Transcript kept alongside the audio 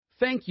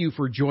Thank you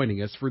for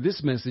joining us for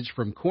this message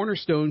from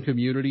Cornerstone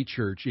Community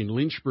Church in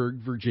Lynchburg,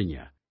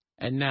 Virginia.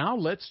 And now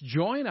let's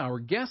join our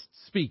guest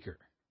speaker.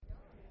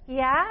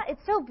 Yeah,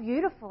 it's so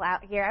beautiful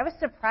out here. I was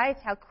surprised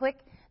how quick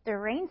the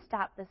rain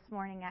stopped this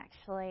morning,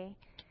 actually.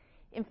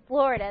 In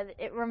Florida,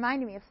 it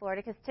reminded me of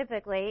Florida because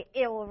typically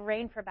it will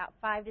rain for about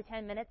 5 to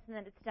 10 minutes and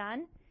then it's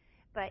done.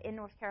 But in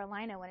North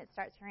Carolina, when it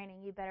starts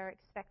raining, you better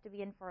expect to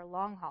be in for a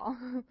long haul.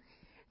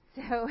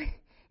 So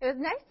it was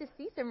nice to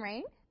see some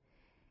rain.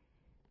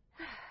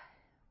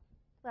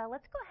 Well,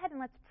 let's go ahead and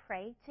let's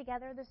pray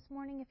together this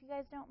morning, if you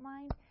guys don't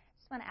mind. I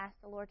just want to ask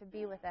the Lord to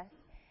be with us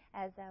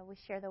as we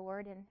share the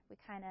word and we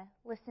kind of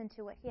listen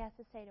to what he has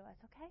to say to us,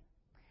 okay?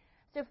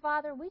 So,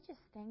 Father, we just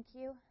thank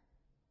you.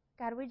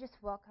 God, we just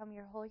welcome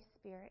your Holy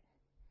Spirit.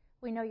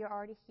 We know you're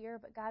already here,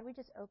 but God, we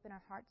just open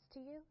our hearts to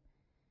you.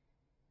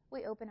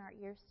 We open our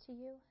ears to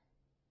you.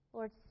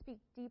 Lord, speak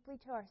deeply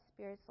to our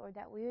spirits, Lord,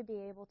 that we would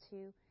be able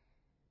to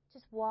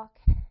just walk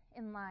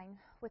in line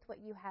with what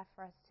you have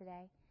for us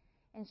today.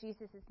 In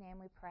Jesus' name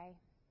we pray.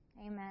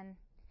 Amen.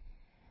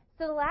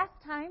 So the last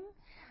time,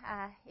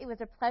 it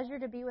was a pleasure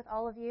to be with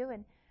all of you.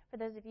 And for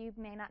those of you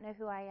who may not know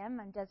who I am,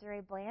 I'm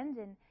Desiree Bland,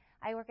 and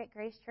I work at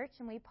Grace Church,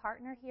 and we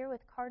partner here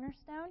with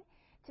Cornerstone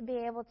to be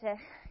able to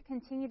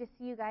continue to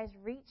see you guys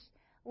reach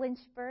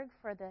Lynchburg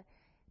for the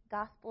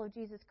gospel of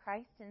Jesus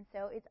Christ. And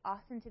so it's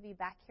awesome to be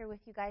back here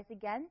with you guys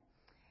again.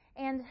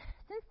 And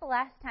since the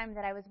last time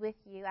that I was with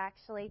you,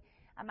 actually,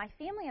 my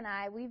family and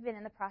I, we've been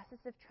in the process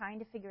of trying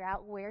to figure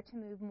out where to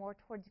move more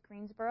towards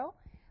Greensboro.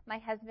 My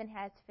husband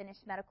has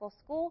finished medical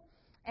school,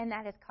 and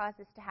that has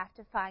caused us to have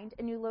to find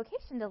a new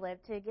location to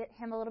live to get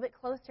him a little bit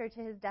closer to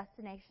his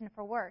destination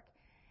for work.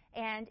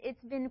 And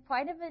it's been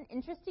quite of an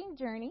interesting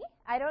journey.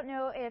 I don't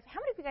know how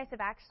many of you guys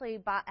have actually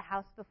bought a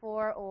house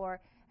before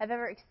or have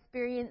ever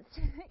experienced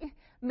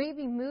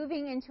maybe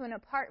moving into an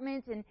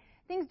apartment and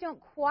things don't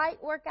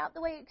quite work out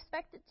the way you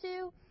expect it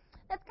to.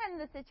 That's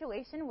kind of the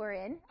situation we're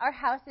in. Our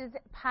house is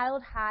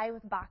piled high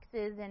with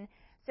boxes, and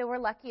so we're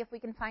lucky if we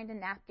can find a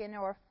napkin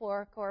or a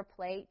fork or a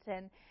plate.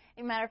 And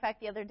as a matter of fact,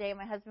 the other day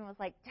my husband was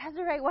like,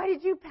 Desiree, why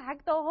did you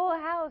pack the whole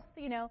house?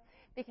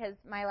 Because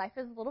my life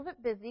is a little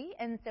bit busy,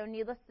 and so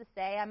needless to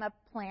say, I'm a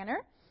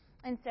planner,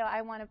 and so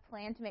I want to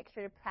plan to make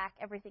sure to pack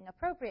everything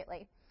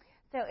appropriately.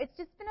 So it's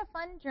just been a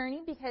fun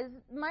journey because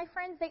my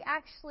friends, they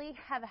actually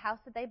have a house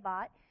that they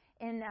bought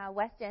in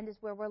West End is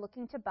where we're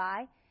looking to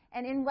buy.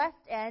 And in West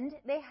End,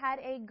 they had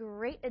a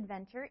great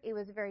adventure. It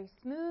was very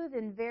smooth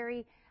and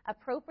very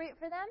appropriate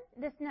for them.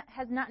 This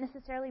has not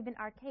necessarily been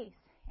our case.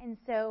 And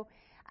so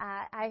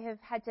I have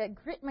had to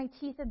grit my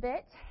teeth a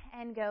bit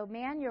and go,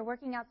 man, you're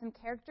working out some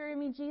character in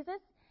me, Jesus.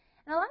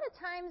 And a lot of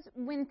times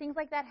when things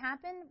like that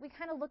happen, we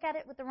kind of look at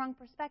it with the wrong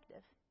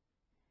perspective.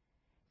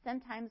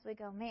 Sometimes we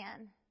go,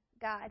 man,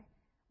 God,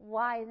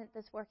 why isn't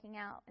this working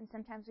out? And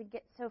sometimes we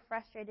get so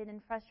frustrated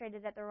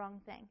at the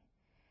wrong thing.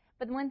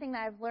 But the one thing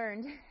that I've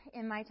learned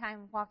in my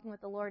time walking with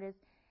the Lord is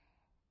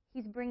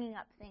he's bringing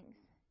up things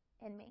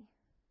in me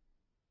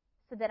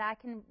so that I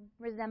can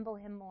resemble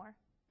him more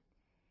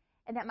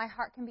and that my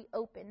heart can be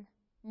open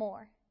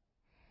more.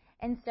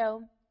 And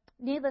so,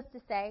 needless to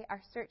say,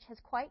 our search has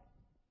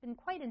been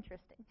quite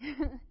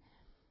interesting.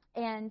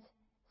 And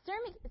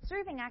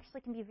serving actually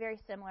can be very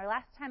similar.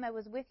 Last time I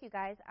was with you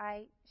guys,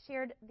 I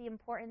shared the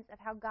importance of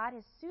how God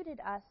has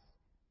suited us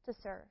to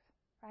serve,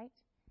 right?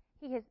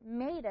 He has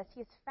made us,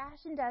 he has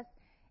fashioned us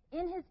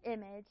in his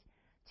image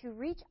to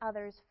reach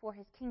others for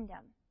his kingdom.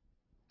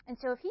 And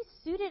so if he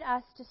suited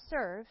us to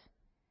serve,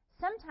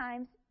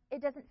 sometimes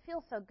it doesn't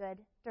feel so good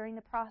during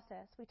the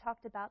process. We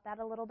talked about that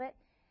a little bit.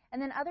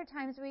 And then other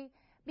times we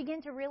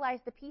begin to realize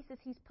the pieces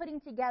he's putting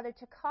together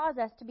to cause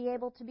us to be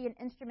able to be an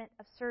instrument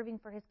of serving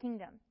for his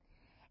kingdom.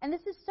 And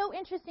this is so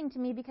interesting to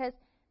me because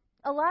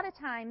a lot of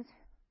times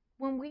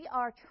when we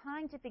are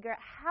trying to figure out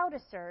how to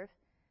serve,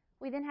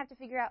 we then have to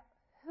figure out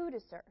who to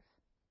serve.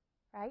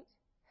 Right?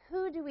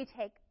 Who do we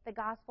take the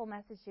gospel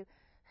message to?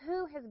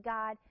 Who has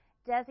God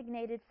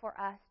designated for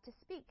us to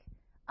speak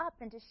up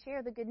and to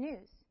share the good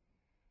news?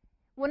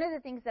 One of the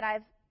things that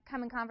I've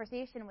come in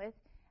conversation with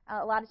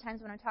a lot of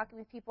times when I'm talking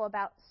with people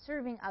about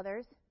serving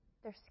others,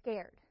 they're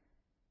scared.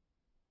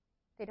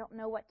 They don't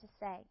know what to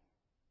say.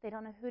 They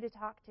don't know who to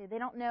talk to. They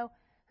don't know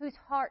whose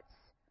hearts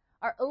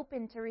are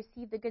open to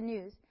receive the good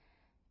news.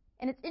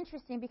 And it's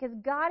interesting because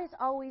God is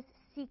always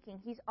seeking.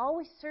 He's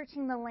always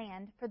searching the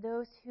land for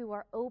those who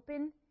are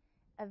open,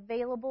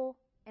 available,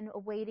 and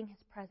awaiting his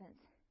presence.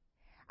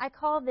 I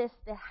call this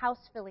the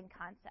house-filling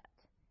concept.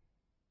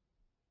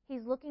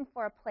 He's looking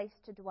for a place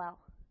to dwell.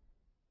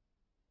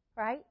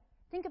 Right?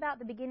 Think about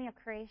the beginning of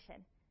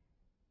creation.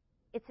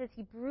 It says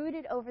he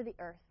brooded over the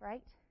earth,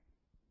 right?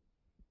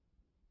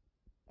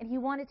 And he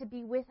wanted to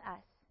be with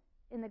us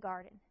in the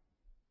garden.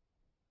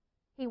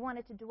 He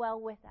wanted to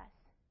dwell with us.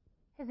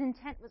 His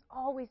intent was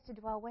always to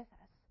dwell with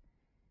us.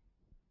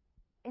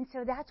 And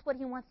so that's what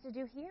he wants to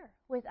do here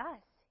with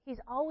us. He's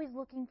always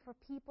looking for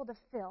people to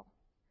fill.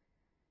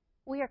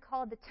 We are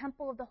called the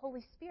temple of the Holy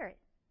Spirit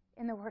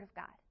in the Word of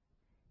God.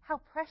 How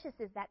precious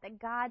is that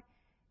God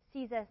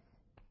sees us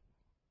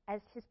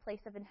as his place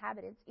of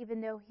inhabitants,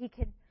 even though he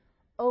can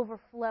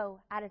overflow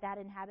out of that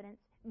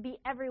inhabitants, be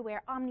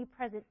everywhere,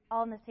 omnipresent,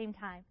 all in the same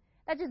time.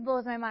 That just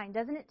blows my mind,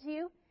 doesn't it to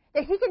you?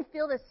 That he can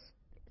fill this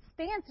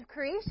expanse of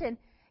creation,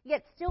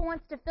 yet still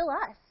wants to fill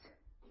us.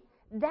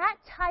 That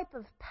type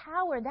of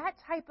power, that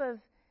type of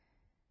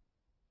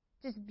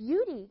just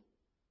beauty,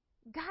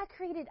 God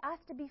created us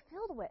to be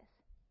filled with.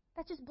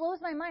 That just blows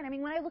my mind. I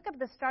mean, when I look up at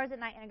the stars at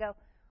night and I go,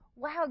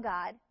 wow,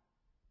 God,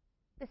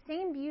 the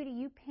same beauty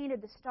you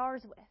painted the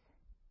stars with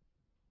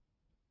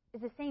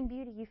is the same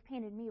beauty you've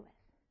painted me with.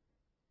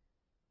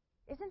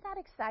 Isn't that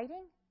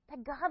exciting?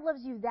 That God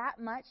loves you that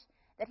much,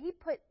 that he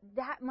put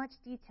that much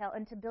detail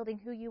into building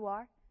who you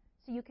are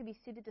so you can be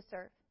suited to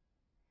serve.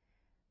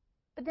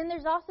 But then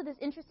there's also this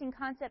interesting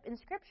concept in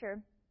Scripture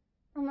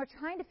when we're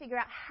trying to figure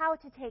out how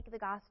to take the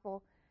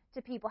gospel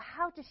to people,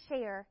 how to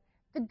share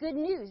the good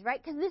news,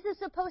 right? Because this is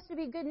supposed to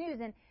be good news.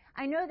 And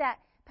I know that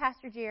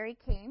Pastor Jerry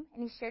came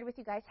and he shared with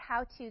you guys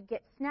how to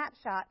get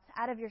snapshots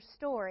out of your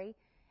story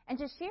and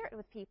just share it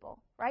with people,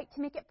 right?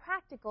 To make it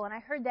practical. And I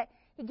heard that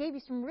he gave you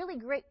some really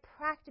great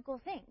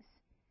practical things.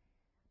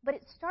 But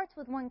it starts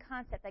with one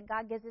concept that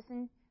God gives us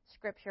in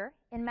Scripture.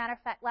 And matter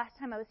of fact, last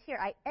time I was here,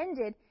 I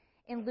ended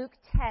in Luke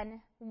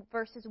 10,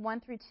 verses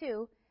 1 through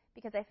 2,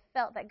 because I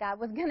felt that God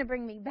was going to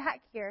bring me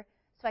back here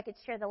so I could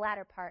share the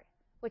latter part,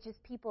 which is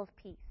people of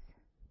peace.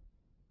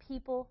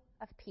 People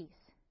of peace.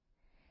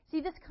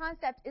 See, this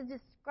concept is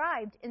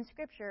described in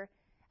Scripture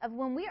of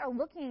when we are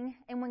looking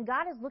and when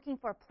God is looking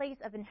for a place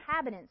of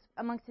inhabitants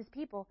amongst his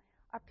people,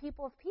 are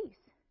people of peace.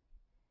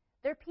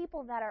 They're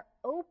people that are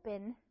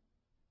open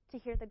to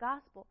hear the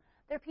gospel.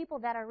 They're people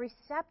that are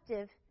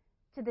receptive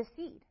to the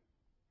seed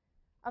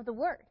of the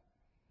word.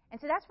 And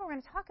so that's what we're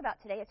going to talk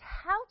about today. It's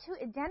how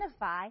to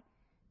identify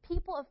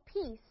people of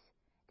peace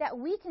that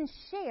we can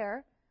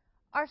share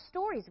our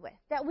stories with,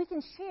 that we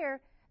can share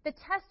the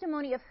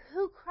testimony of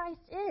who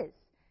Christ is.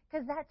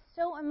 Because that's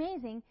so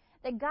amazing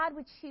that God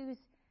would choose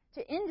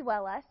to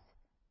indwell us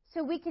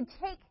so we can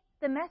take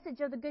the message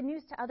of the good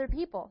news to other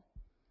people.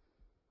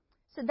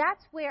 So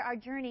that's where our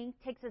journey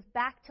takes us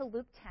back to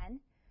Luke 10.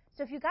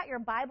 So if you've got your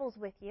Bibles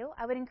with you,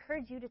 I would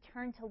encourage you to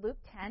turn to Luke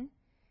 10.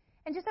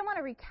 And just I want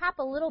to recap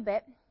a little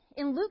bit.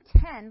 In Luke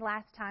 10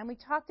 last time, we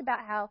talked about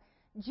how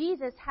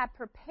Jesus had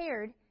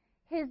prepared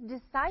his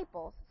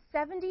disciples,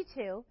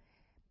 72,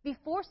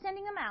 before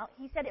sending them out.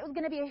 He said it was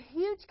going to be a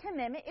huge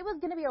commitment. It was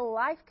going to be a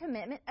life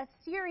commitment, a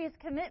serious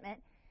commitment.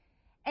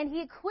 And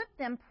he equipped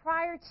them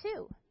prior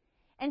to.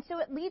 And so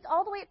it leads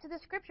all the way up to the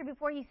Scripture.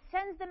 Before he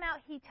sends them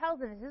out, he tells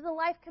them, this is a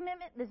life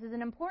commitment. This is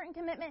an important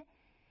commitment.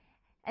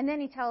 And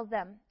then he tells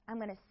them, I'm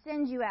going to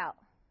send you out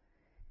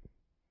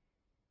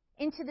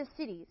into the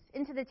cities,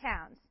 into the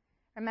towns.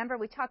 Remember,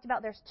 we talked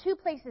about there's two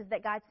places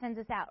that God sends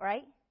us out,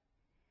 right?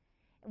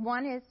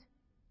 One is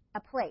a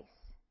place.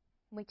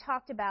 We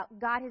talked about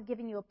God has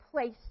given you a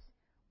place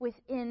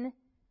within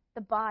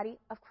the body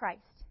of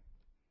Christ.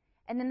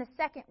 And then the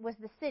second was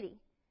the city.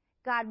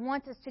 God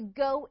wants us to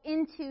go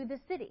into the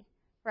city,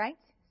 right?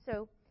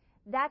 So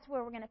that's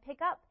where we're going to pick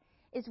up,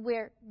 is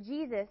where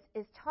Jesus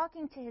is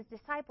talking to his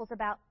disciples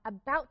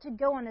about to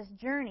go on this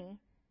journey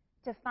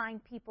to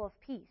find people of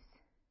peace.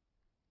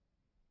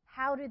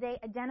 How do they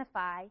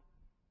identify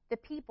the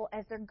people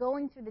as they're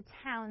going through the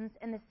towns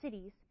and the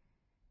cities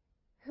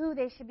who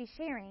they should be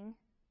sharing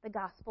the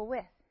gospel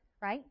with,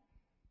 right?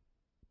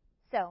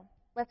 So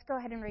let's go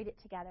ahead and read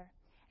it together.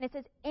 And it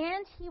says,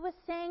 and he was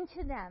saying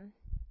to them,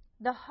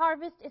 the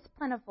harvest is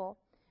plentiful,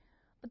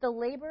 but the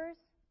laborers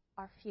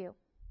are few.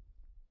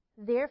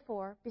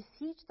 Therefore,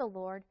 beseech the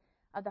Lord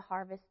of the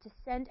harvest to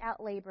send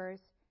out laborers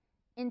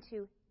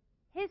into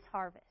his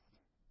harvest.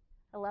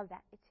 I love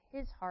that. It's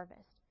his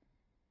harvest.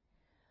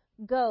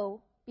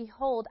 Go,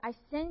 behold, I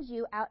send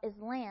you out as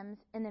lambs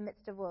in the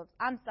midst of wolves.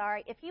 I'm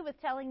sorry. If he was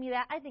telling me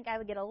that, I think I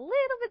would get a little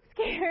bit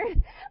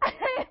scared.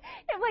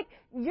 I'm like,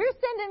 you're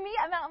sending me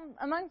out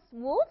amongst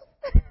wolves?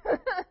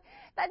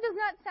 That does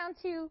not sound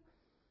too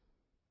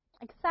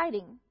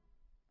exciting.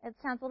 It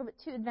sounds a little bit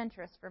too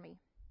adventurous for me.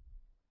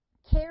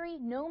 Carry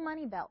no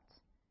money belt,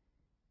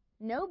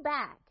 no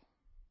bag,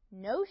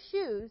 no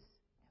shoes.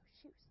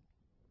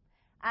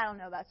 I don't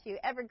know about you.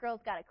 Every girl's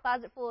got a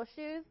closet full of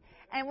shoes.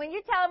 And when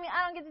you're telling me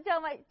I don't get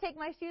to take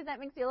my shoes, that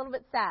makes me a little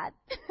bit sad.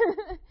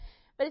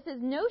 But it says,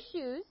 no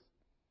shoes,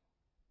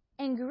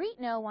 and greet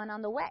no one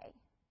on the way.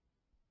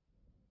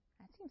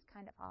 That seems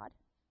kind of odd.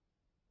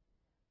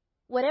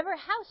 Whatever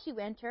house you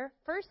enter,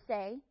 first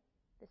say,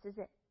 this is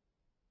it,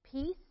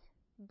 peace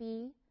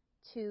be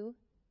to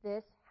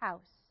this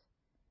house.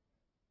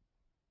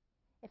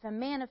 If a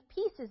man of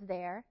peace is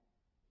there,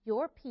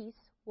 your peace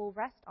will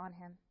rest on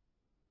him.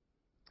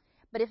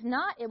 But if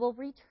not, it will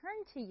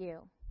return to you.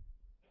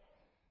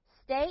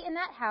 Stay in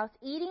that house,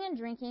 eating and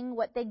drinking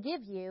what they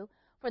give you,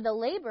 for the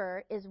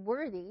laborer is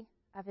worthy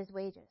of his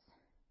wages.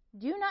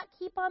 Do not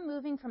keep on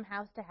moving from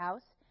house to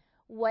house.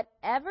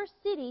 Whatever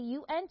city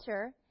you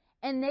enter,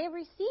 and they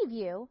receive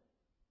you,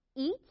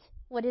 eat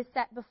what is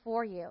set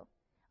before you.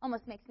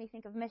 Almost makes me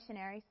think of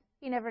missionaries.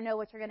 You never know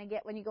what you're going to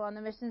get when you go on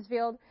the missions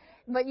field.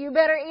 But you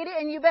better eat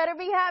it, and you better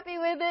be happy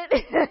with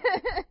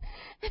it.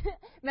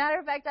 Matter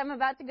of fact, I'm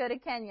about to go to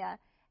Kenya,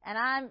 and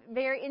I'm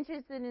very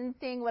interested in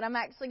seeing what I'm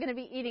actually going to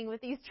be eating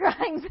with these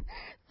tribes.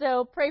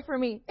 So pray for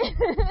me.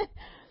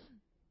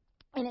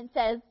 And it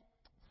says,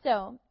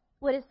 so,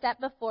 what is set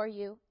before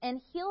you,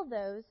 and heal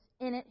those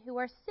in it who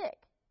are sick,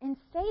 and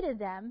say to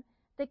them,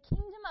 the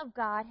kingdom of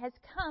God has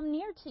come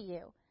near to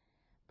you.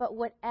 But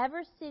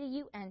whatever city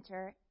you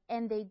enter,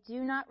 and they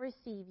do not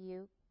receive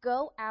you,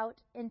 go out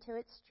into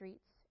its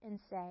streets and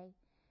say,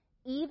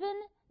 even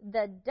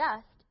the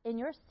dust in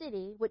your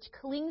city, which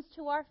clings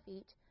to our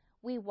feet,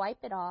 we wipe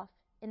it off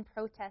in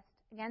protest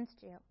against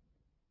you.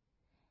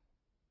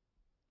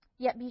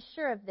 Yet be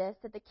sure of this,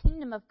 that the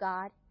kingdom of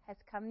God has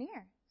come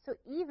near. So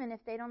even if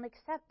they don't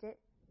accept it,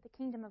 the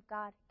kingdom of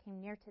God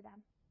came near to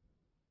them.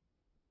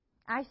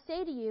 I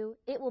say to you,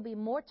 it will be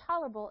more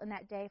tolerable in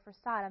that day for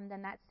Sodom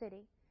than that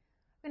city.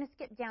 I'm going to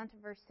skip down to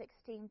verse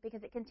 16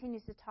 because it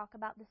continues to talk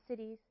about the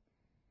cities.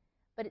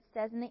 But it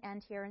says in the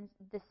end here in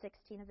the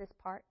 16 of this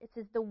part, it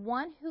says, the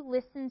one who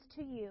listens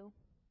to you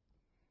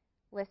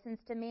listens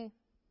to me.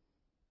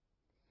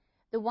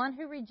 The one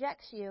who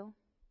rejects you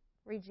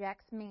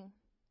rejects me.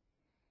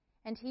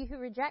 And he who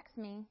rejects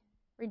me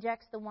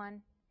rejects the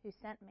one who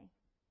sent me.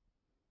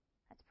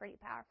 That's pretty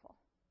powerful.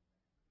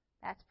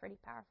 That's pretty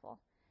powerful.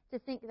 To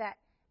think that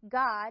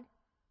God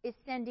is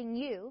sending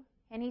you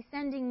and He's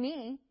sending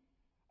me,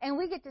 and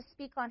we get to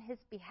speak on His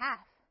behalf.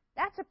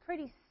 That's a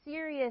pretty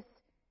serious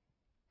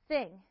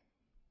thing,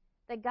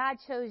 that God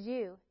chose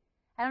you.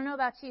 I don't know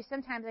about you.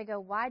 Sometimes I go,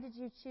 why did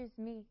you choose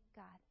me,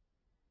 God?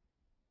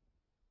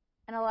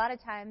 And a lot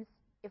of times,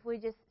 if we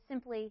just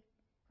simply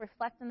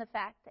reflect on the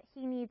fact that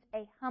He needs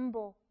a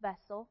humble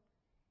vessel,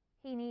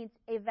 He needs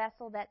a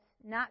vessel that's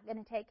not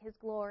going to take His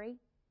glory,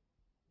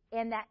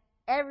 and that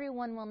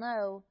everyone will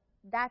know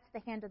that's the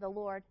hand of the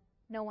Lord,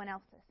 no one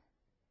else's.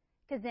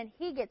 Because then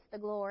He gets the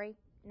glory,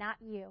 not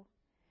you.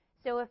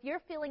 So if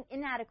you're feeling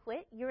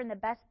inadequate, you're in the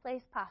best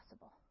place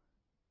possible.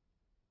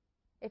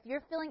 If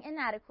you're feeling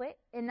inadequate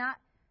and not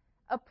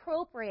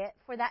appropriate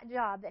for that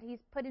job that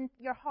He's put in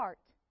your heart,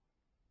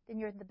 then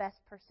you're the best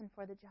person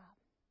for the job.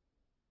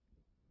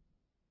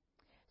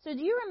 So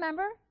do you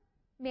remember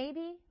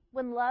maybe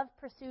when love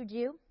pursued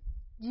you?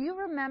 Do you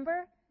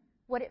remember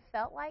what it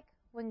felt like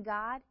when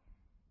God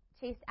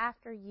chased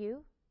after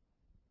you?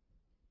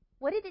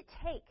 What did it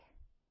take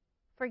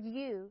for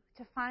you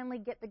to finally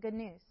get the good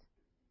news?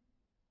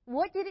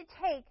 What did it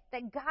take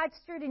that God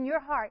stirred in your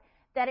heart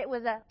that it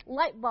was a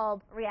light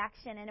bulb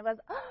reaction and it was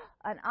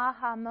an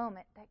aha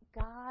moment that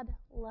God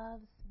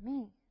loves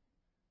me?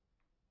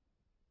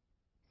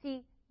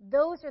 See,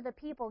 those are the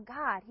people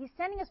God. He's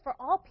sending us for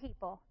all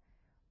people,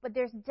 but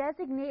there's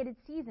designated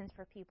seasons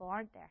for people,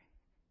 aren't there?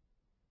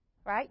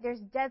 Right? There's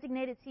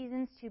designated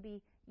seasons to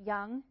be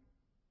young,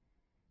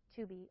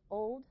 to be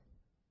old.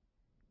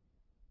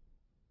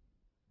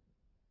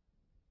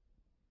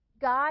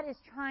 God is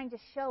trying to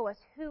show us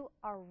who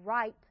are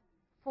ripe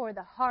for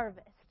the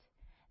harvest.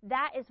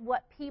 That is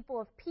what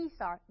people of peace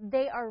are.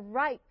 They are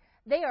ripe.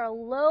 They are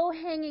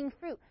low-hanging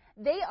fruit.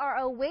 They are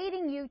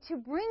awaiting you to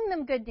bring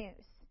them good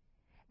news.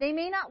 They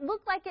may not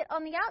look like it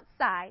on the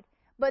outside,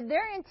 but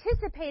they're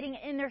anticipating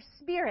it in their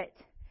spirit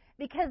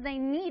because they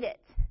need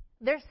it.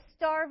 They're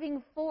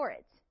starving for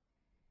it,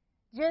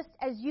 just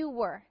as you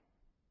were.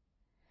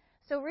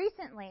 So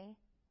recently,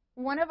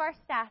 one of our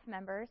staff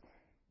members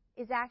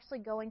is actually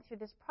going through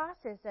this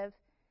process of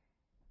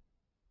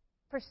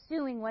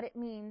pursuing what it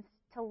means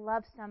to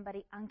love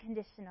somebody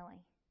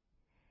unconditionally.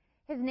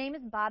 His name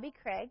is Bobby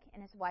Craig,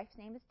 and his wife's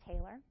name is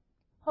Taylor.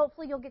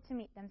 Hopefully you'll get to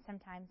meet them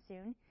sometime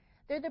soon.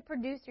 They're the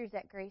producers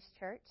at Grace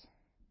Church.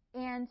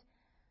 And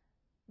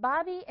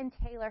Bobby and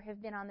Taylor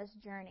have been on this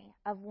journey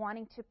of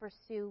wanting to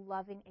pursue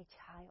loving a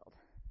child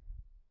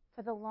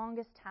for the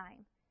longest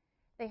time.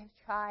 They have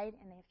tried,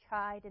 and they've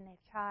tried, and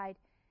they've tried,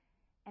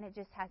 and it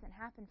just hasn't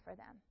happened for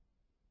them.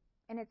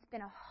 And it's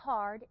been a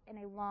hard and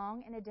a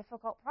long and a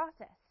difficult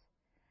process.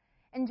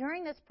 And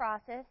during this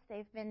process,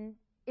 they've been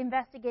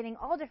investigating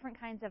all different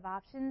kinds of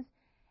options,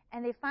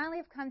 and they finally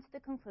have come to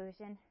the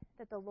conclusion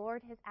that the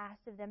Lord has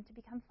asked of them to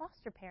become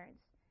foster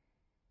parents,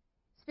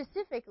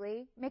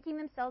 specifically making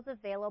themselves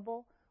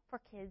available for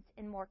kids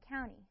in Moore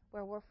County,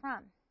 where we're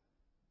from.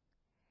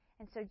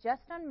 And so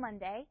just on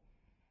Monday,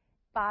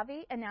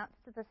 Bobby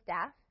announced to the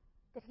staff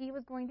that he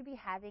was going to be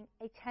having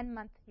a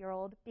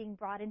 10-month-old being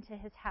brought into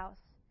his house.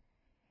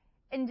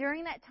 And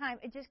during that time,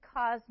 it just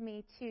caused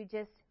me to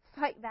just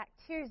fight back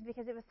tears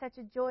because it was such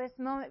a joyous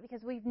moment,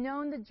 because we've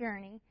known the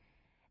journey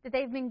that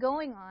they've been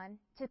going on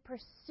to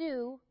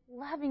pursue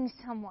loving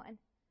someone.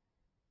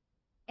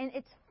 And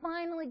it's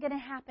finally going to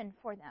happen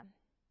for them,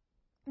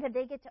 that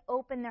they get to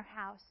open their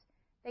house,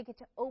 they get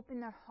to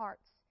open their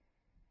hearts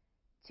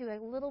to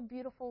a little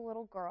beautiful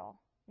little girl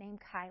named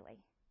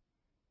Kylie.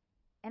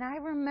 And I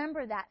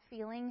remember that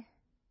feeling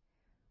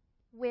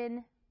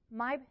when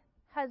my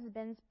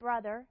husband's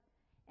brother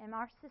and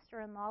our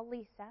sister-in-law,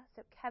 Lisa,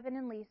 so Kevin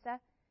and Lisa,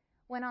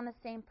 went on the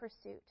same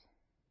pursuit.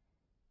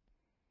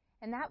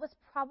 And that was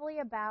probably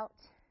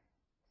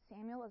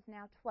Samuel is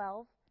now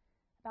 12,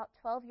 about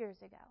 12 years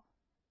ago.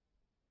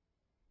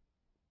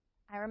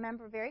 I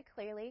remember very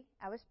clearly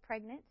I was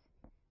pregnant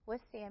with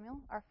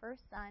Samuel, our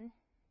first son,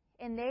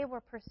 and they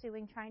were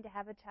trying to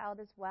have a child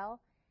as well,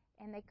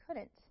 and they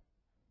couldn't.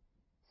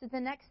 So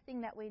the next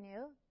thing that we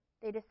knew,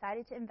 they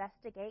decided to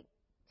investigate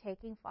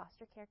taking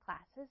foster care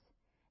classes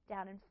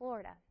down in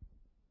Florida.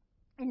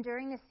 And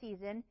during this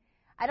season,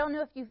 I don't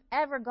know if you've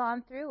ever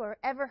gone through or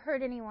ever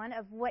heard anyone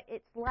of what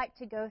it's like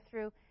to go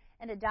through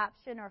an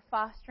adoption or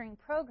fostering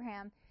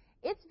program.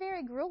 It's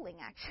very grueling,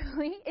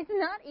 actually. It's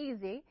not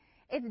easy.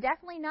 It's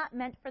definitely not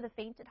meant for the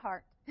faint at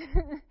heart.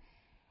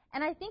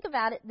 And I think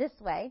about it this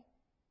way.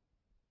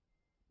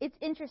 It's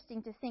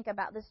interesting to think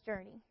about this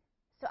journey.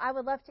 So I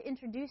would love to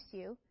introduce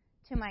you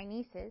to my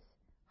nieces,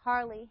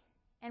 Harley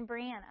and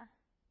Brianna.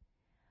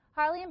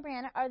 Harley and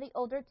Brianna are the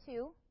older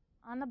two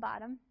on the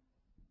bottom.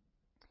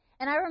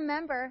 And I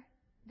remember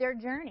their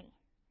journey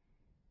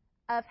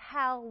of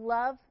how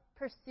love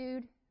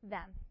pursued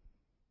them.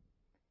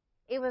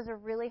 It was a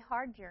really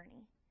hard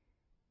journey.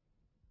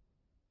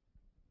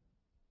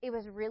 It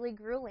was really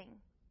grueling.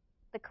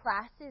 The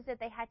classes that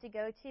they had to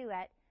go to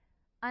at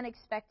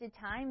unexpected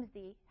times,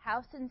 the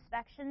house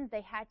inspections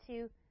they had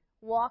to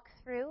walk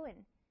through, and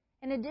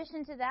in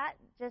addition to that,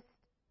 just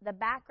the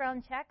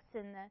background checks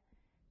and the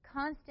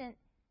constant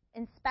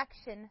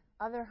inspection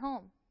of their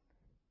home.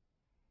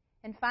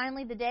 And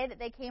finally, the day that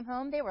they came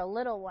home, they were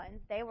little ones.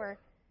 They were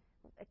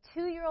a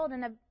 2-year-old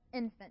and an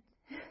infant.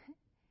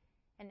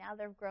 And now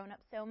they've grown up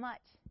so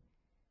much.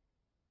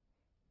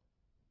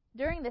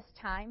 During this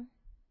time,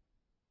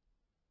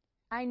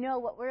 I know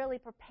what really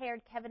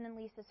prepared Kevin and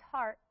Lisa's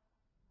heart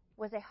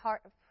was a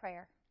heart of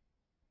prayer.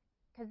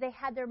 Because they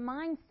had their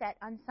mind set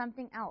on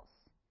something else.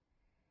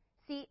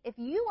 See, if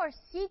you are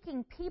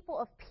seeking people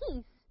of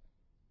peace,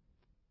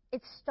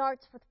 it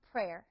starts with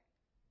prayer.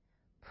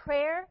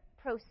 Prayer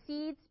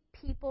proceeds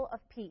people of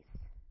peace.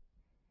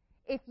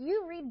 If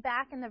you read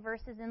back in the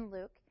verses in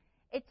Luke,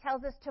 it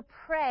tells us to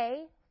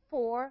pray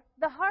for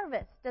the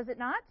harvest, does it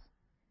not?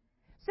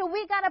 So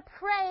we got to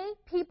pray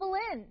people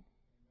in.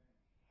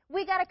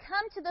 We got to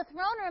come to the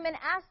throne room and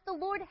ask the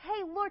Lord,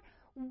 hey, Lord,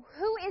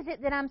 who is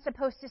it that I'm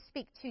supposed to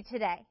speak to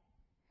today?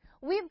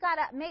 We've got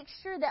to make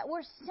sure that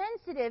we're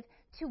sensitive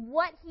to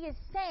what He is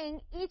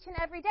saying each and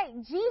every day.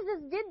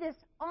 Jesus did this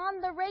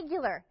on the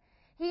regular.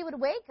 He would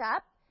wake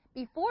up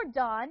before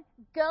dawn,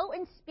 go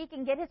and speak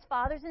and get His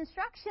Father's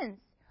instructions.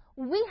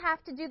 We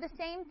have to do the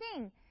same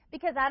thing.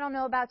 Because I don't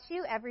know about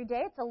you, every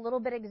day it's a little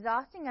bit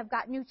exhausting. I've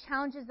got new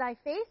challenges I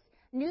face,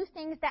 new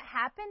things that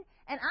happen,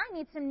 and I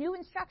need some new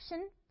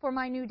instruction for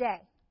my new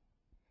day.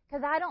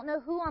 Because I don't know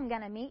who I'm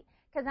going to meet,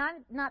 because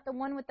I'm not the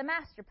one with the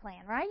master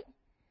plan, right?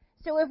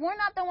 So if we're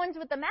not the ones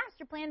with the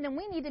master plan, then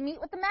we need to meet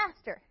with the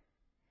master.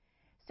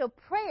 So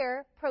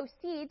prayer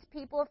proceeds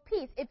people of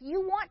peace. If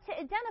you want to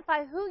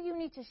identify who you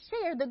need to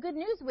share the good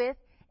news with,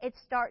 it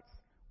starts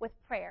with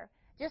prayer.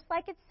 Just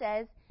like it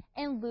says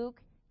in Luke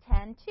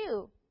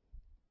 10:2.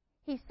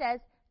 He says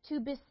to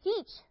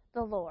beseech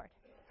the Lord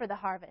for the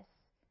harvest.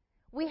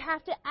 We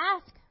have to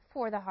ask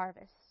for the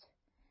harvest.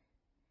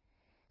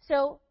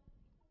 So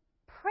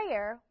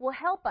prayer will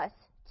help us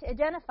to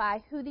identify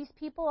who these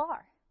people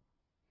are.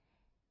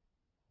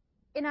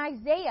 In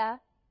Isaiah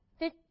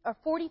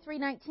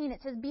 43:19,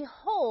 it says,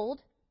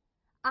 behold,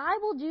 I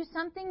will do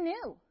something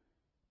new.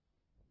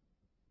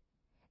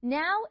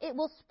 Now it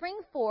will spring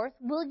forth.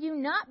 Will you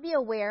not be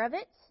aware of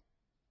it?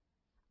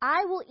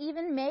 I will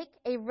even make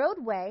a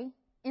roadway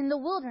in the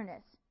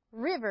wilderness,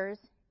 rivers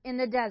in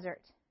the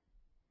desert.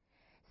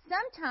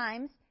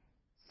 Sometimes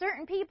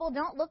certain people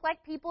don't look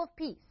like people of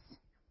peace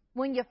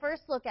when you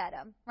first look at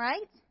them,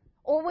 right?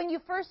 Or when you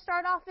first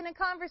start off in a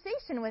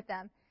conversation with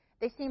them.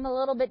 They seem a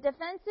little bit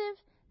defensive,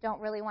 don't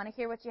really want to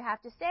hear what you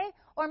have to say,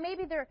 or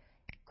maybe they're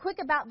quick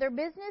about their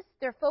business,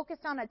 they're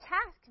focused on a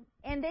task,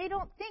 and they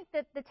don't think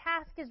that the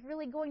task is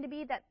really going to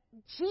be that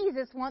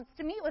Jesus wants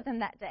to meet with them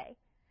that day.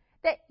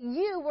 That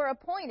you were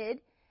appointed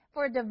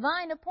for a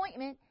divine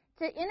appointment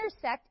to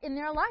intersect in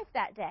their life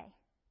that day.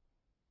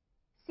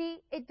 See,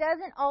 it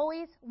doesn't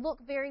always look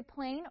very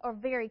plain or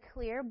very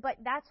clear, but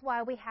that's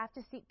why we have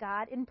to seek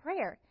God in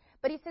prayer.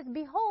 But He says,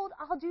 behold,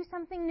 I'll do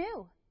something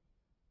new.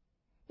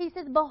 He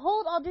says,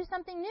 behold, I'll do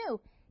something new.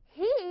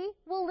 He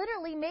will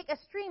literally make a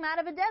stream out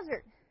of a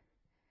desert.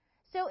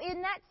 So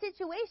in that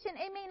situation,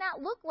 it may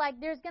not look like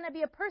there's going to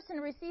be a person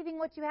receiving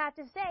what you have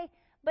to say,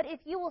 but if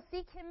you will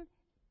seek Him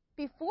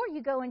before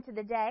you go into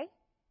the day,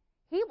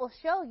 He will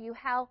show you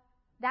how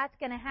that's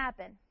going to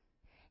happen.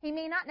 He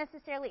may not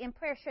necessarily in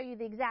prayer show you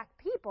the exact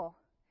people,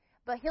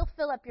 but He'll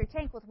fill up your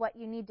tank with what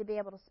you need to be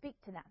able to speak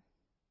to them.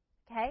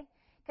 Okay?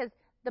 Because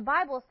the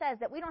Bible says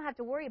that we don't have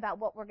to worry about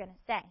what we're going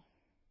to say.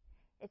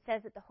 It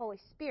says that the Holy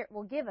Spirit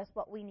will give us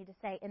what we need to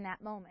say in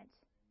that moment.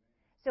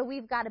 So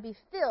we've got to be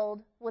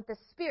filled with the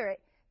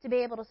Spirit to be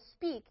able to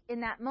speak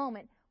in that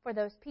moment for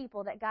those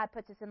people that God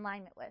puts us in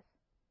alignment with.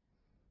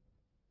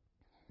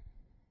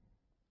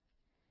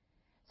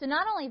 So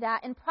not only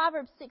that, in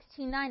Proverbs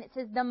 16:9 it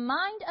says, the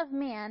mind of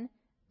man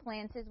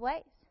plans his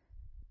ways.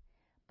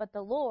 but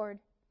the Lord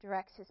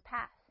directs his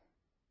path.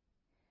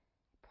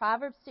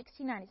 Proverbs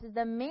 16:9, it says,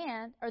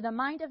 the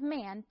mind of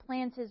man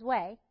plans his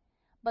way,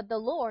 but the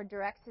Lord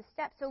directs his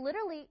steps. So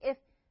literally, if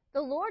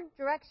the Lord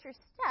directs your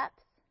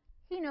steps,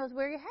 he knows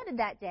where you're headed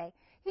that day.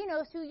 He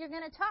knows who you're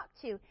going to talk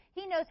to.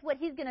 He knows what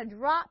he's going to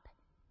drop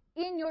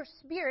in your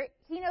spirit.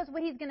 He knows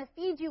what he's going to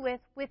feed you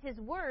with his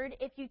word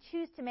if you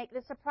choose to make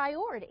this a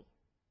priority.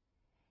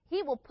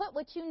 He will put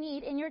what you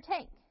need in your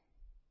tank.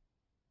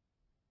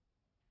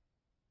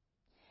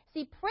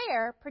 See,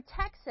 prayer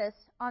protects us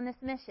on this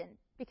mission,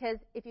 because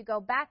if you go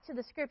back to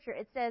the scripture,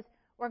 it says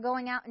we're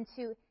going out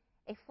into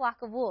a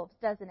flock of wolves,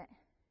 doesn't it?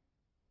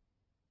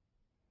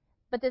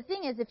 But the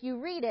thing is, if you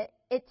read it,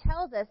 it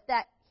tells us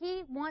that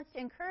he wants to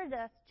encourage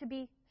us to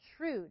be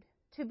shrewd,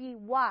 to be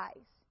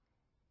wise.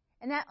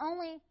 And that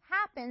only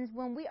happens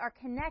when we are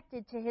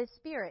connected to his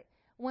Spirit,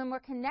 when we're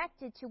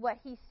connected to what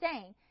he's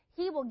saying.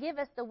 He will give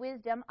us the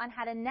wisdom on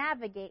how to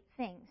navigate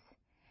things.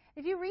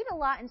 If you read a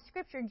lot in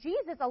Scripture,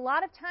 Jesus, a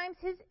lot of times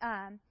his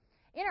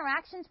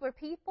interactions with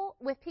people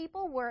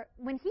were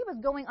when he was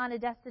going on a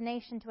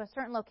destination to a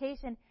certain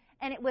location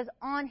and it was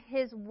on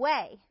his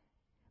way,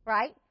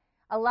 right?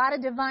 A lot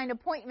of divine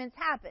appointments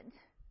happened,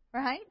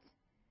 right?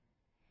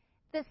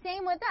 The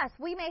same with us.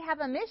 We may have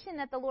a mission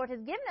that the Lord has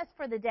given us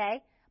for the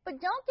day, but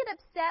don't get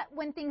upset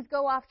when things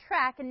go off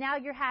track and now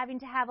you're having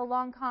to have a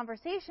long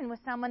conversation with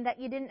someone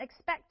that you didn't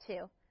expect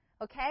to,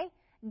 okay?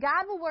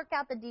 God will work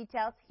out the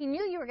details. He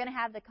knew you were going to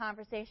have the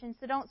conversation,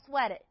 so don't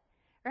sweat it,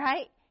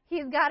 right?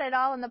 He's got it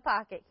all in the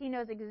pocket. He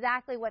knows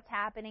exactly what's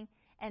happening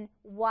and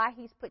why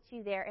he's put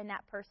you there in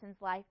that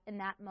person's life in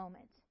that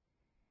moment.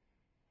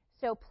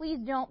 So please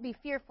don't be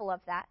fearful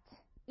of that,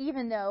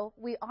 even though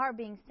we are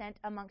being sent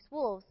amongst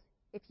wolves.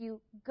 If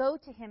you go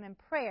to him in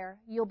prayer,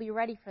 you'll be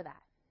ready for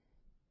that.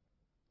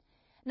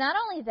 Not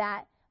only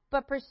that,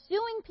 but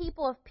pursuing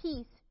people of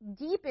peace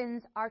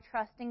deepens our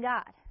trust in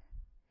God.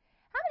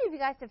 How many of you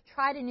guys have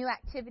tried a new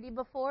activity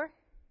before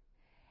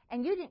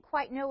and you didn't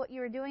quite know what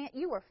you were doing?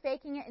 You were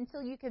faking it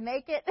until you could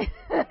make it.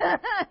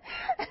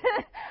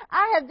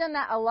 I have done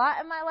that a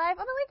lot in my life. I'm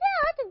like,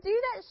 yeah, I can do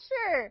that,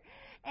 sure.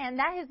 And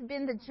that has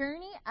been the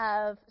journey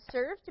of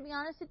Serve, to be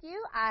honest with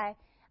you. I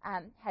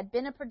had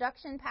been a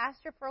production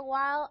pastor for a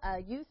while, a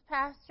youth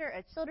pastor,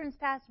 a children's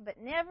pastor, but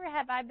never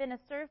have I been a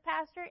Serve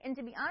pastor. And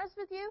to be honest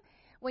with you,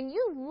 when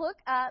you look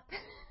up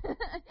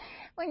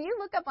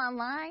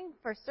online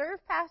for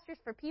Serve pastors,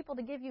 for people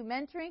to give you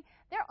mentoring,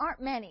 there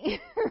aren't many.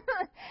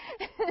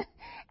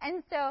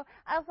 And so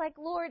I was like,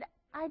 Lord,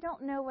 I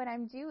don't know what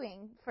I'm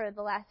doing for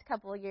the last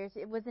couple of years.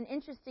 It was an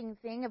interesting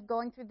thing of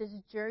going through this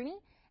journey,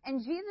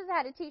 and Jesus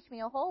had to teach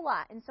me a whole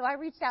lot. And so I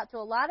reached out to a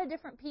lot of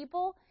different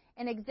people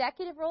in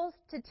executive roles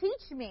to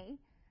teach me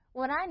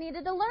what I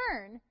needed to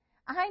learn.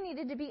 I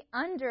needed to be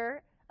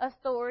under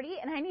authority,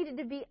 and I needed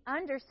to be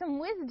under some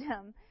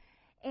wisdom.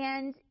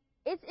 And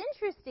it's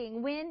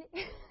interesting, when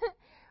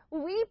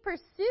we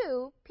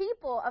pursue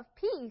people of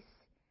peace,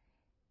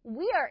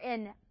 we are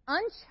in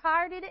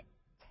uncharted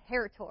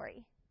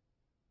territory,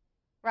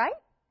 right?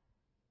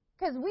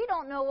 Because we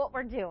don't know what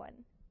we're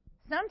doing.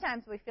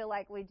 Sometimes we feel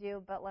like we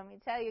do, but let me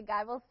tell you,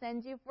 God will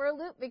send you for a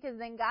loop, because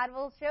then God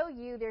will show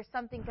you there's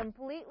something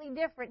completely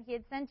different he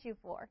had sent you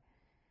for.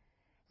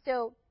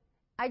 So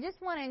I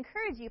just want to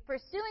encourage you,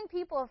 pursuing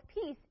people of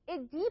peace,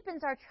 it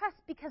deepens our trust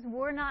because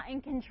we're not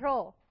in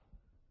control.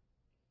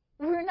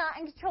 We're not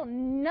in control.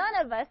 None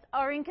of us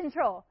are in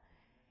control.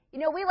 You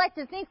know, we like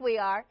to think we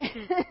are.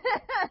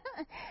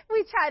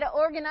 We try to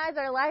organize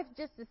our life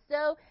just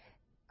to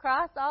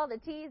cross all the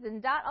T's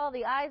and dot all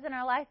the I's in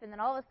our life, and then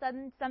all of a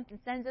sudden something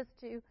sends us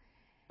to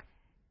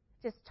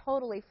just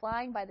totally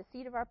flying by the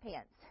seat of our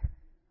pants.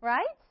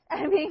 Right?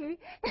 I mean,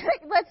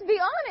 let's be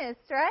honest,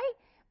 right?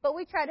 But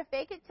we try to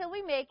fake it till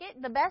we make it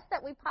the best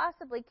that we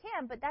possibly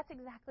can, but that's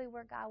exactly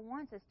where God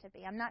wants us to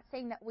be. I'm not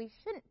saying that we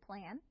shouldn't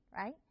plan,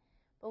 right?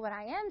 But what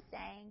I am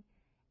saying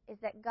is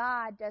that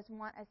God does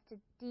want us to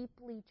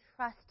deeply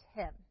trust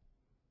him,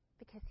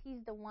 because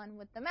he's the one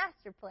with the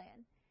master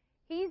plan.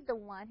 He's the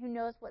one who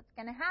knows what's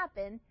going to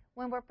happen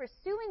when we're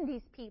pursuing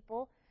these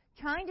people,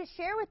 trying to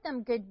share with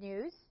them good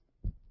news.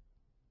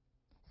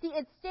 See,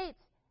 it states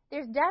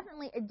there's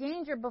definitely a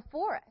danger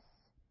before us.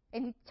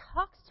 And he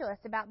talks to us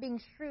about being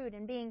shrewd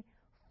and being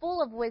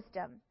full of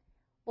wisdom.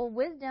 Well,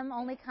 wisdom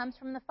only comes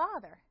from the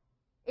Father.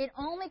 It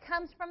only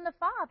comes from the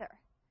Father.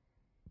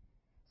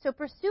 So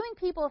pursuing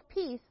people of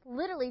peace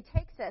literally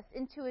takes us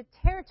into a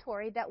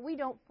territory that we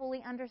don't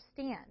fully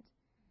understand.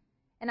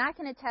 And I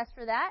can attest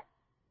for that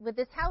with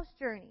this house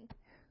journey.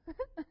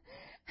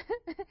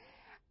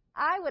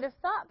 I would have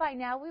thought by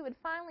now we would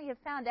finally have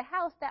found a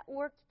house that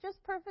worked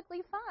just perfectly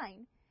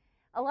fine.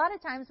 A lot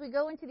of times we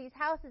go into these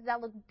houses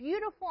that look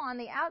beautiful on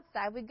the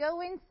outside. We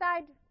go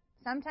inside.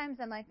 Sometimes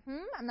I'm like,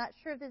 I'm not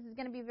sure if this is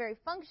going to be very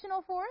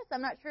functional for us.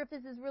 I'm not sure if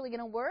this is really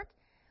going to work.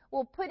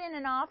 We'll put in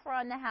an offer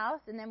on the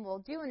house, and then we'll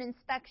do an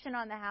inspection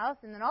on the house,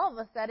 and then all of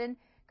a sudden,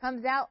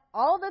 Comes out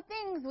all the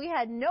things we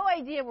had no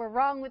idea were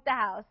wrong with the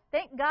house.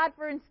 Thank God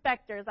for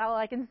inspectors, all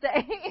I can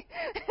say.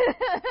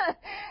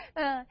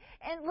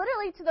 And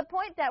literally to the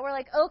point that we're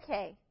like,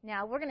 okay,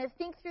 now we're going to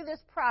think through this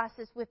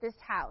process with this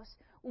house.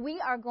 We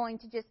are going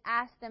to just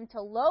ask them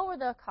to lower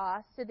the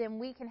cost so then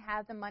we can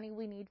have the money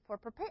we need for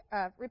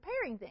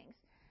repairing things.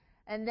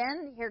 And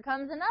then here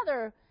comes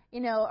another,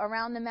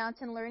 around the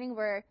mountain learning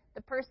where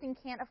the person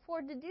can't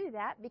afford to do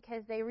that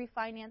because they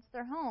refinanced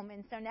their home.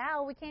 And so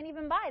now we can't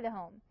even buy the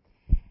home.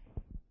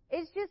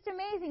 It's just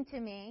amazing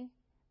to me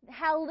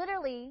how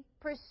literally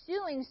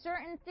pursuing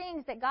certain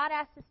things that God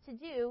asks us to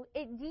do,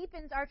 it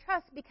deepens our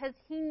trust because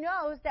He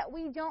knows that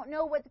we don't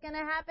know what's going to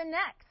happen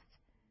next.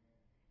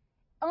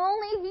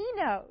 Only He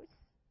knows.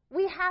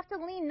 We have to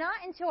lean not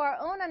into our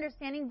own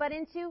understanding, but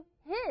into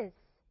His,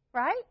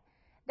 right?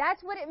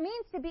 That's what it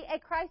means to be a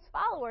Christ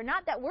follower.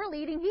 Not that we're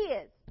leading, He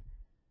is.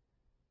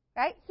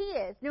 Right? He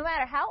is. No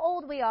matter how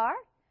old we are,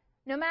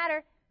 no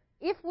matter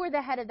if we're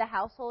the head of the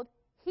household,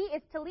 He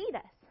is to lead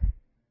us.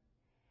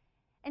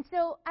 And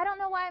so, I don't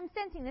know why I'm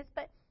sensing this,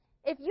 but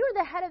if you're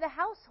the head of the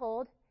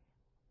household,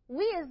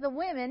 we as the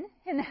women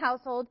in the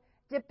household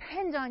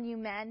depend on you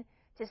men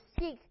to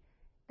seek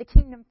the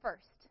kingdom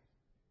first.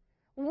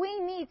 We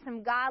need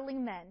some godly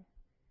men.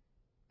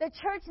 The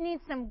church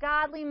needs some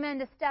godly men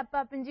to step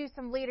up and do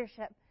some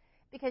leadership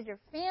because your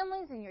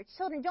families and your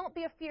children, don't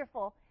be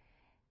fearful.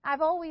 I've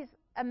always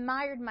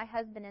admired my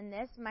husband in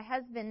this. My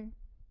husband,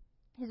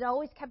 he's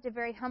always kept a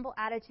very humble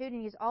attitude,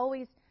 and he's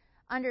always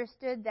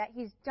understood that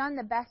he's done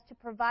the best to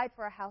provide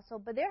for a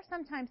household, but there are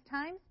sometimes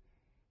times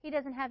he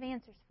doesn't have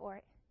answers for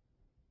it.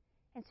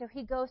 And so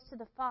he goes to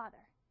the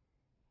Father.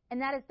 And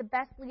that is the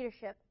best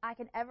leadership I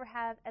can ever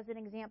have as an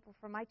example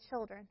for my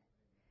children,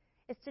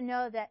 is to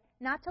know that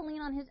not to lean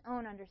on his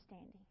own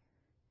understanding.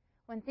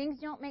 When things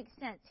don't make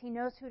sense, he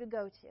knows who to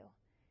go to.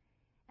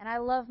 And I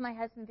love my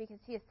husband because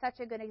he is such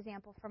a good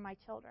example for my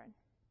children.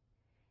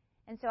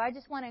 And so I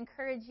just want to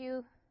encourage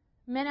you,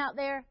 men out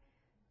there,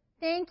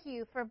 thank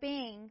you for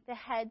being the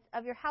heads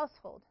of your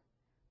household.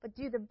 But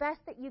do the best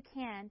that you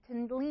can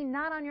to lean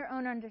not on your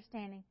own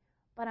understanding,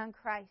 but on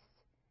Christ.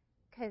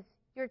 Because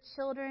your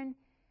children,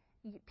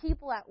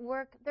 people at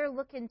work, they're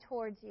looking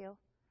towards you.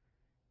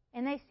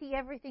 And they see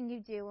everything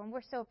you do, and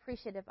we're so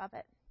appreciative of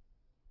it.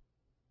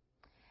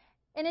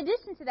 In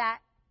addition to that,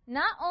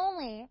 not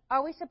only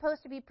are we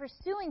supposed to be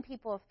pursuing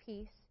people of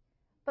peace,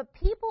 but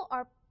people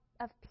of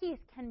peace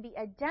can be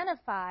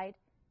identified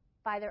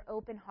by their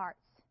open hearts.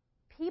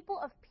 People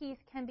of peace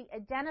can be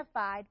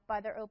identified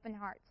by their open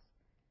hearts.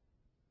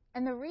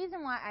 And the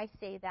reason why I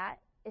say that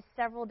is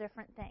several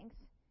different things.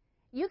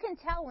 You can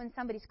tell when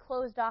somebody's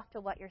closed off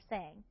to what you're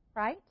saying,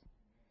 right?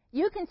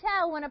 You can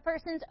tell when a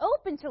person's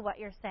open to what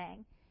you're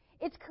saying.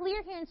 It's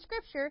clear here in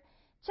Scripture.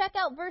 Check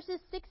out verses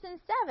 6 and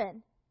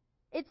 7.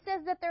 It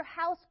says that their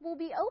house will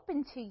be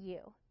open to you.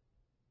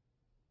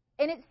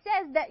 And it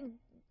says that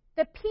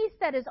the peace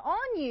that is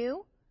on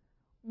you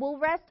will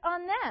rest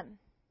on them.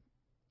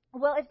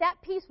 Well, if that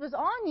peace was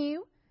on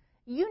you,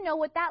 you know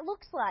what that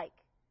looks like,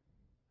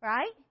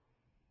 right?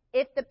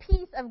 If the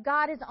peace of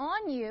God is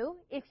on you,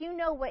 if you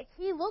know what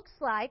He looks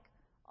like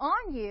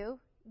on you,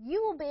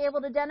 you will be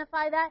able to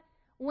identify that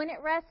when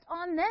it rests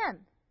on them,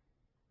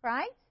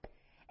 right?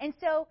 And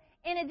so,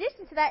 in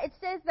addition to that, it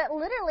says that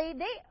literally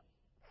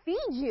they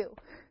feed you.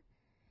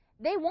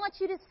 They want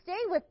you to stay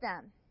with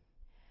them.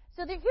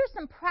 So here's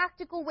some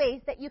practical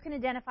ways that you can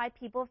identify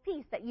people of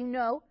peace, that you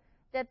know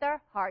that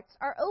their hearts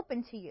are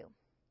open to you.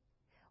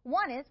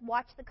 One is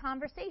watch the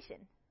conversation.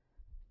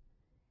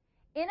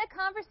 In a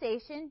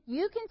conversation,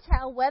 you can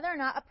tell whether or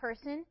not a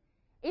person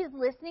is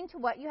listening to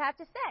what you have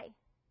to say.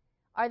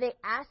 Are they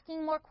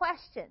asking more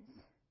questions?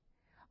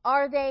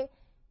 Are they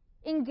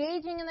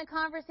engaging in the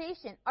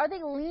conversation? Are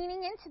they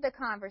leaning into the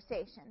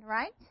conversation,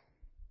 right?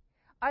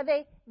 Are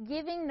they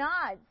giving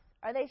nods?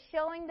 Are they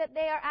showing that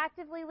they are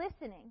actively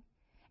listening?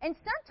 And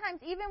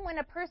sometimes even when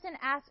a person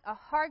asks a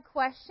hard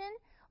question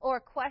or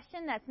a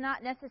question that's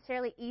not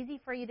necessarily easy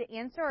for you to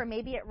answer, or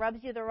maybe it rubs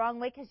you the wrong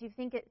way because you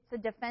think it's a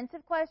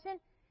defensive question,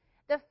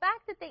 the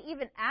fact that they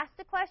even asked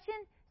the question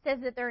says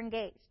that they're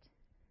engaged,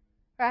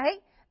 right?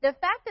 The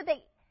fact that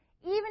they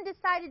even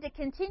decided to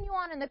continue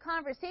on in the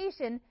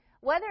conversation,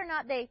 whether or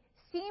not they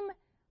seem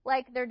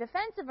like they're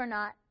defensive or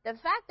not, the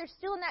fact they're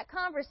still in that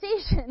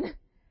conversation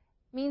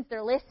means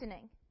they're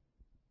listening.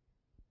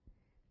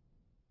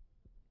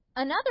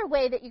 Another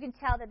way that you can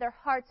tell that their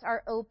hearts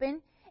are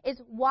open is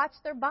watch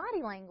their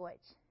body language,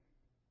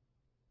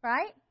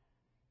 right?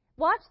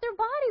 Watch their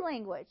body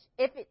language.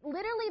 If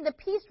literally the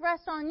peace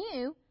rests on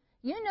you,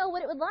 you know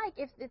what it would like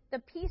if the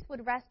peace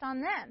would rest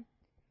on them.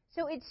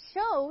 So it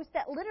shows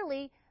that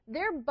literally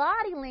their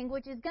body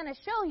language is going to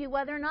show you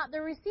whether or not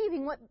they're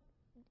receiving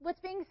what's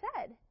being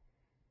said.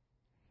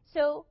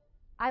 So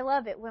I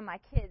love it when my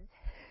kids,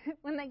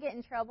 when they get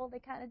in trouble, they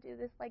kind of do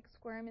this like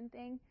squirming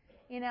thing,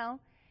 you know.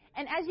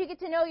 And as you get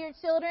to know your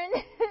children,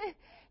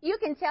 you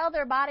can tell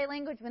their body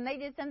language when they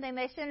did something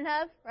they shouldn't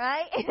have,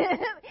 right?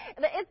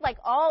 It's like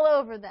all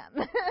over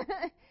them.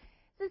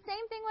 It's the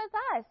same thing with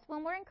us.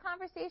 When we're in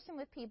conversation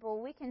with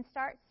people, we can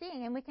start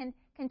seeing and we can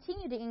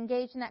continue to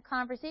engage in that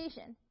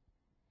conversation.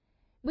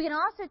 We can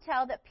also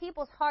tell that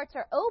people's hearts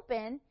are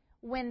open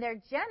when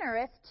they're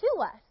generous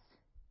to us.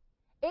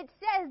 It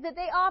says that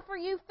they offer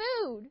you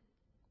food.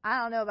 I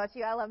don't know about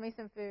you. I love me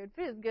some food.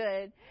 Food is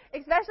good,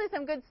 especially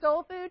some good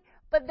soul food.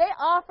 But they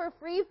offer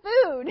free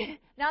food.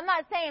 Now, I'm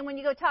not saying when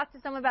you go talk to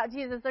someone about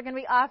Jesus, they're going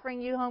to be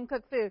offering you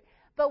home-cooked food.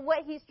 But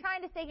what he's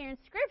trying to say here in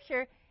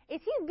Scripture is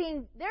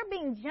they're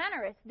being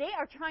generous. They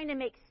are trying to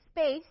make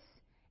space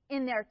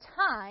in their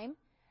time.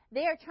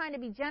 They are trying to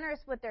be generous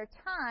with their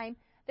time.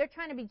 They're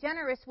trying to be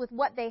generous with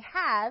what they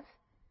have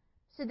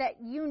so that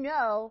you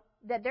know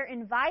that they're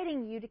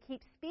inviting you to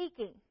keep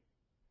speaking.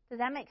 Does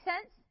that make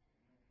sense?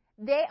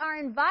 They are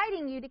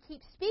inviting you to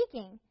keep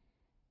speaking.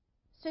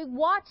 So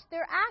watch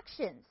their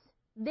actions.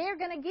 They're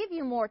going to give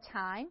you more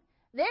time.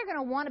 They're going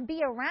to want to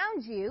be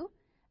around you.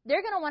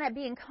 They're going to want to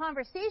be in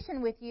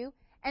conversation with you.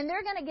 And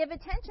they're going to give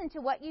attention to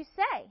what you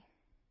say.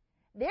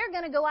 They're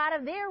going to go out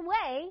of their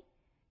way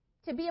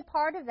to be a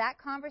part of that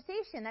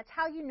conversation. That's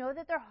how you know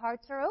that their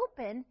hearts are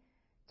open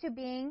to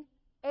being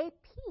a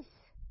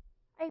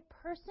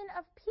person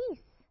of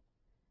peace.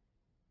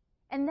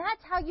 And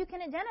that's how you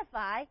can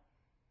identify,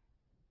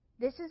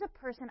 this is a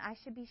person I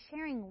should be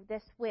sharing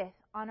this with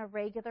on a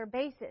regular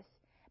basis.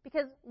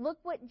 Because look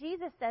what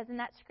Jesus says in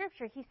that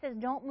scripture. He says,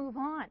 don't move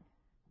on.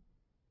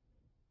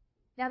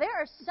 Now, there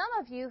are some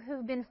of you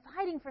who've been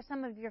fighting for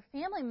some of your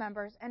family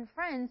members and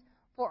friends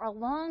for a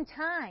long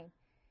time.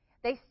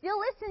 They still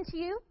listen to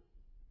you.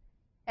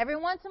 Every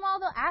once in a while,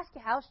 they'll ask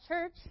you, how's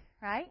church,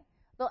 right?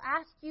 They'll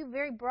ask you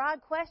very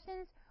broad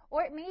questions,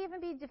 or it may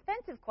even be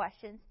defensive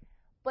questions,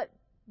 but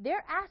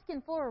they're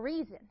asking for a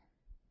reason.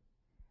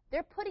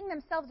 They're putting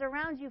themselves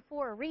around you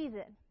for a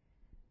reason.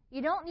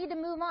 You don't need to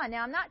move on.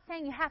 Now, I'm not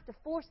saying you have to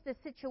force this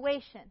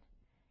situation.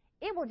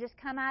 It will just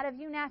come out of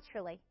you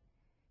naturally.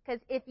 Because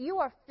if you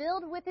are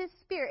filled with His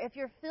Spirit, if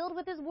you're filled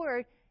with His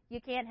Word, you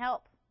can't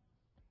help.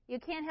 You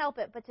can't help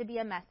it but to be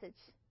a message.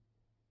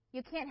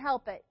 You can't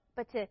help it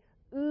but to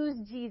ooze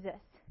Jesus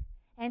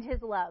and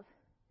His love.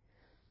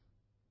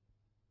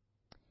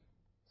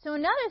 So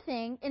another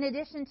thing, in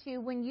addition to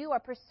when you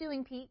are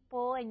pursuing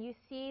people and you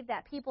see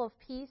that people of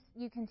peace,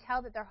 you can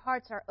tell that their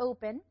hearts are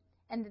open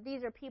and that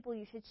these are people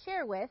you should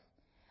share with.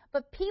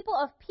 But people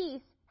of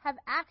peace have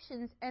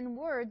actions and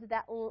words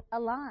that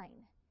align.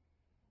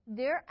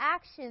 Their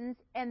actions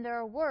and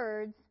their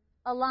words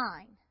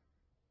align.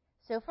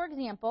 So, for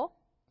example,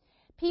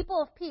 people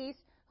of peace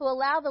who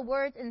allow the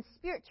words and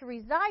Spirit to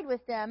reside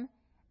with them,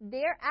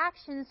 their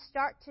actions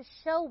start to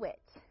show it.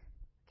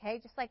 Okay,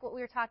 just like what we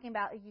were talking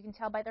about, you can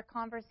tell by their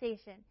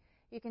conversation.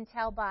 You can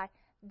tell by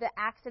the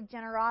acts of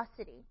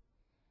generosity.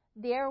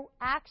 Their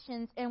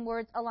actions and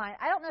words align.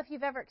 I don't know if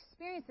you've ever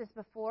experienced this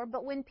before,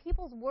 but when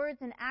people's words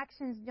and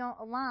actions don't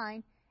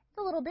align, it's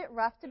a little bit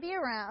rough to be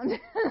around.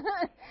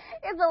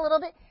 It's a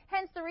little bit,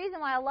 hence the reason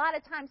why a lot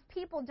of times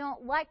people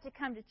don't like to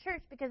come to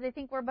church because they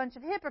think we're a bunch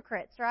of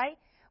hypocrites, right?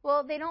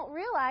 Well, they don't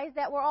realize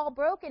that we're all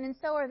broken and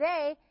so are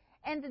they.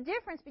 And the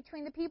difference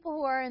between the people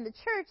who are in the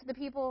church, the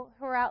people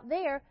who are out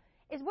there,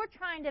 is we're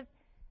trying to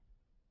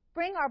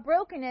bring our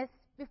brokenness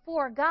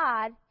before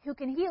God who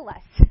can heal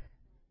us.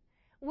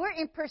 We're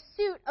in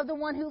pursuit of the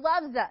one who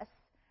loves us,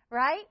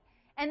 right?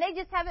 And they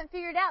just haven't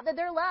figured out that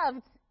they're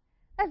loved.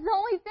 That's the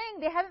only thing.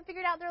 They haven't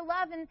figured out their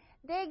love, and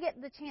they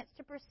get the chance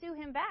to pursue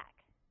Him back.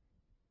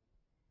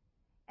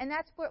 And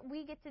that's what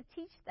we get to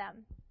teach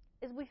them,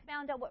 is we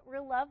found out what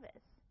real love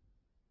is.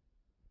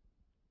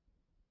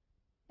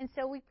 And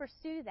so we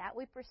pursue that.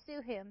 We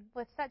pursue Him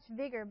with such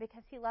vigor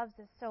because He loves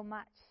us so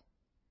much.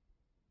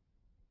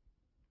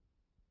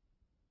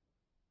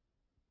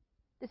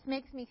 This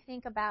makes me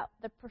think about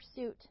the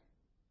pursuit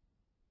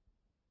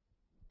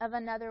of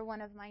another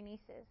one of my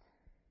nieces.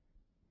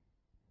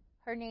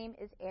 Her name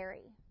is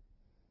Ari.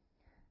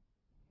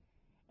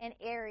 And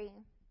Ari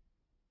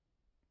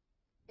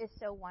is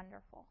so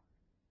wonderful.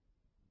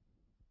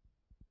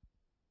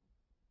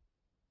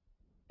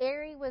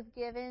 Ari was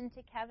given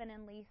to Kevin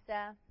and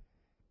Lisa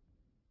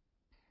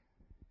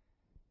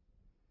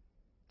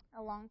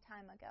a long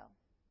time ago.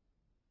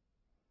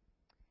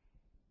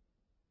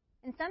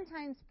 And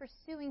sometimes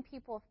pursuing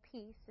people of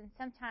peace and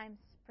sometimes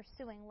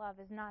pursuing love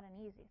is not an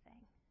easy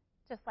thing.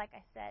 Just like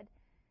I said,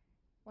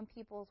 when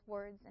people's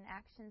words and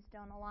actions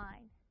don't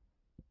align.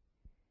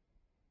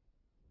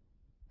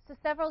 So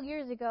several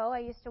years ago, I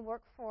used to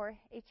work for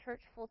a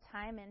church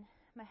full-time, and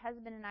my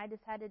husband and I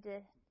decided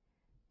to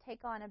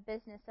take on a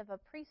business of a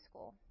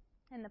preschool.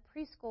 And the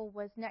preschool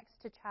was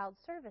next to child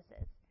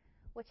services,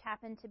 which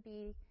happened to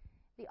be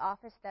the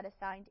office that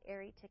assigned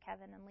Ari to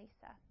Kevin and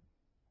Lisa.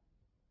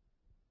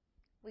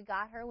 We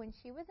got her when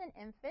she was an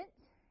infant,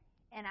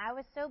 and I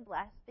was so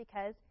blessed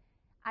because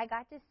I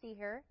got to see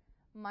her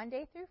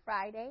Monday through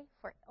Friday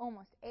for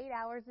almost 8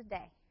 hours a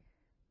day.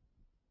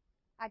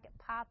 I could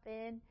pop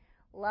in,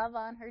 love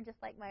on her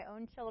just like my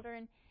own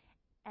children,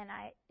 and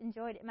I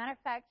enjoyed it. Matter of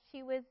fact,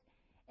 she was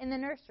in the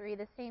nursery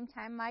the same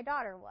time my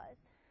daughter was.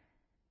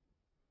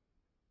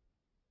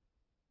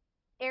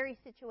 Ari's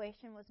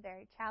situation was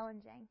very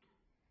challenging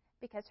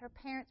because her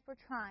parents were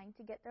trying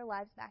to get their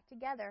lives back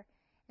together.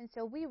 And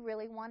so we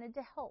really wanted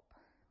to help.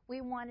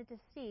 We wanted to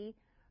see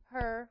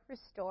her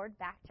restored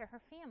back to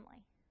her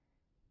family.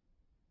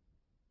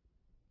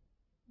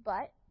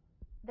 But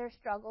their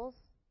struggles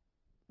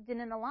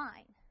didn't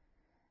align.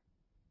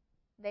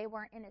 They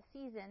weren't in a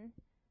season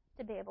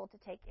to be able to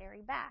take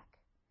Ari back.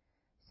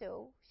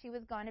 So she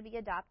was going to be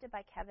adopted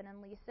by Kevin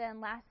and Lisa,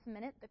 and last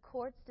minute the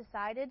courts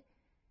decided,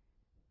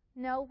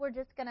 no, we're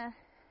just going to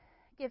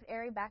give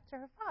Ari back to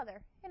her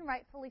father, and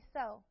rightfully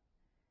so.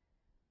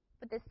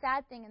 But the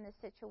sad thing in this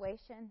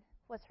situation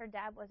was her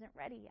dad wasn't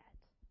ready yet.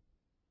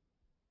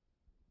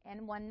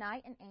 And one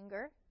night in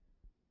anger,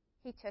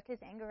 he took his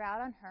anger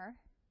out on her,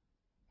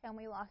 and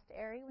we lost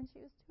Ari when she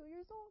was 2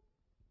 years old.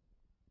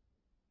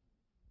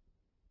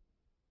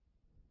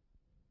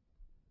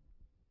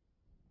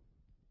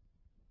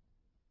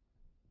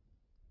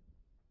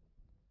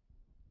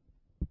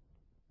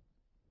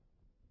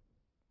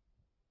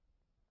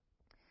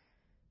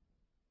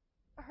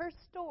 Her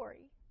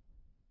story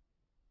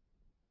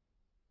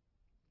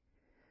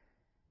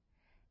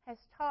has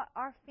taught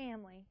our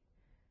family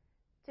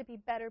to be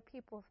better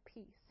people of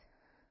peace.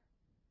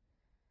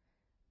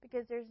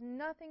 Because there's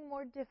nothing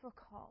more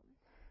difficult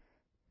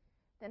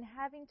than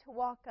having to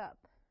walk up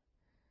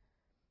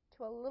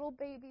to a little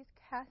baby's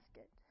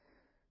casket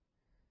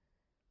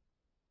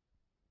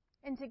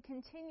and to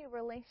continue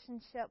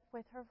relationship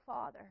with her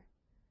father.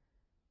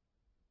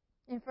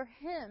 And for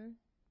him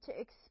to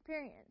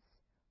experience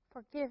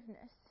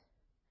forgiveness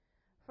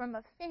from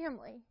a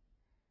family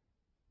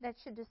that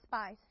should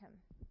despise him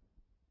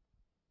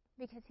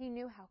because he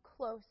knew how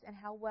close and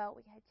how well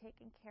we had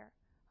taken care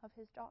of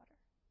his daughter.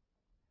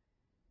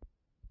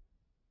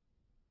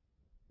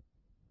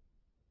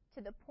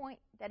 To the point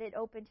that it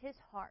opened his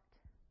heart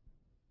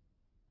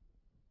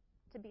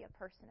to be a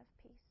person of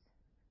peace.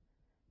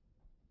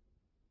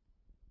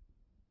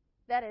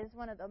 That is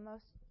one of the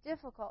most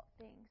difficult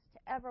things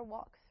to ever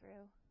walk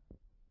through.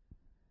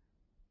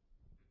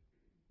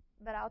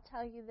 But I'll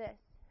tell you this,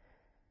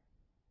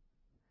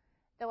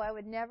 though I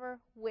would never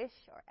wish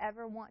or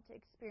ever want to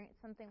experience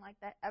something like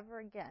that ever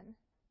again,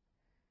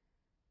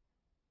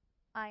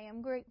 I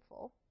am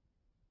grateful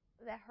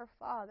that her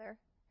father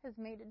has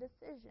made a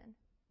decision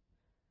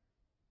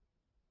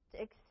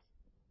to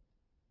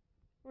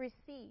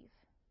receive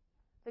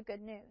the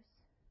good news,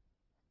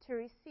 to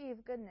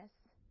receive goodness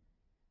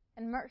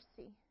and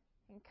mercy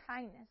and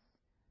kindness.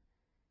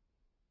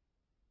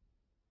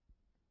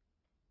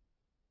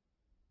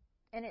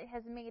 And it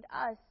has made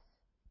us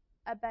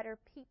a better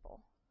people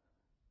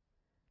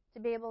to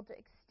be able to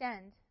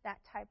extend that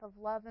type of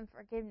love and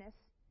forgiveness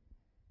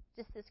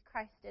just as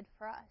Christ did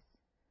for us.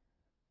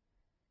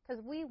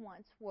 Because we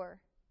once were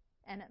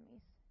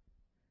enemies.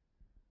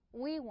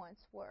 We once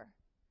were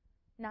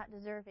not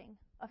deserving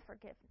of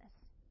forgiveness.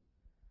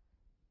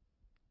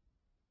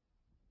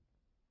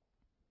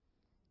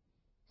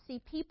 See,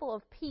 people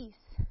of peace,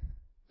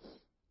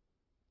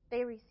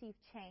 they receive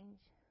change.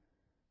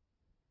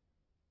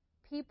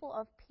 People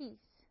of peace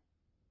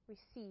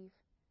receive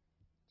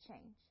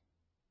change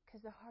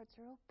because their hearts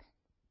are open.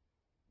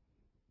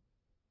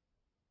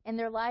 And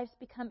their lives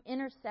become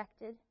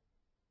intersected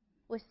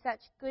with such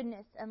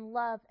goodness and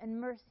love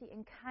and mercy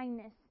and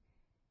kindness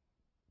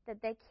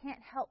that they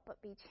can't help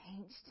but be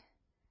changed.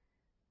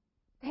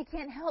 They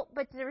can't help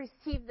but to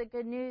receive the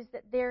good news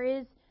that there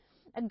is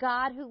a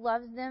God who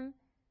loves them,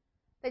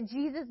 that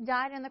Jesus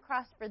died on the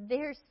cross for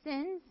their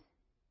sins.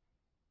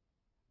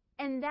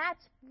 And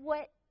that's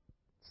what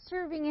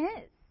serving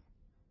is.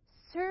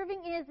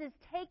 Serving is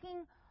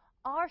taking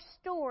our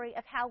story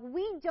of how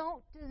we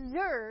don't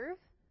deserve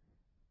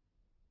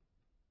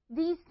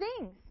these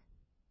things.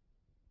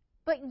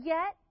 But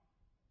yet,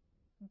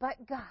 but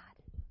God.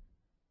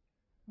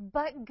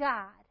 But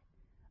God.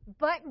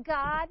 But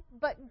God,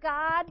 but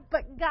God,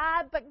 but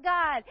God, but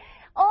God.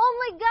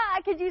 Only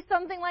God could do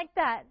something like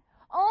that.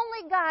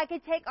 Only God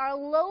could take our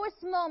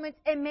lowest moments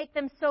and make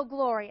them so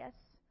glorious.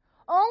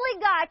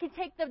 Only God could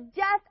take the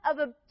death of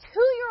a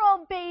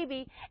 2-year-old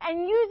baby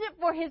and use it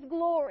for His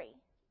glory.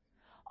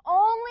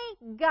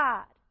 Only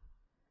God.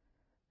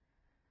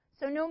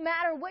 So no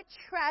matter what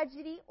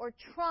tragedy or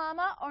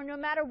trauma or no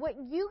matter what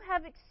you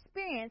have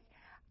experienced,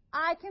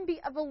 I can be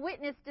of a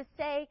witness to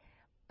say,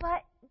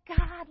 but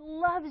God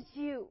loves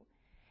you.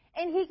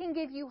 And He can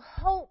give you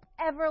hope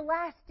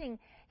everlasting.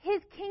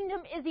 His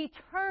kingdom is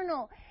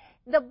eternal.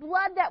 The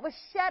blood that was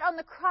shed on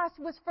the cross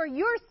was for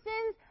your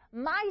sins,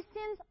 my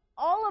sins,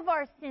 all of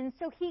our sins,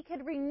 so He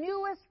could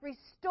renew us,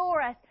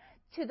 restore us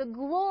to the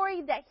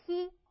glory that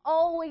He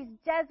always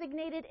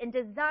designated and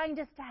designed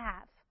us to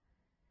have.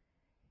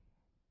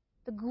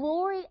 The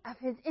glory of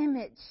His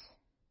image.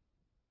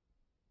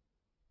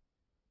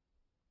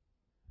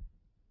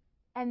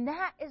 And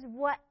that is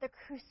what the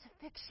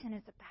crucifixion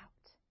is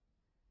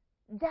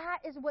about. That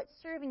is what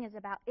serving is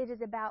about. It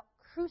is about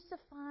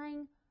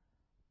crucifying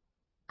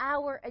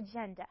our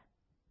agenda.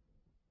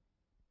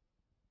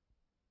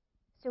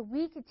 So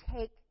we could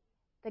take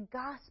the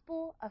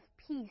gospel of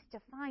peace to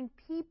find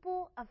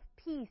people of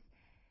peace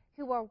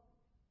who are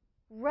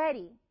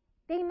ready.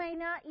 They may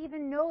not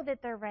even know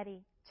that they're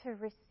ready to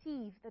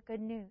receive the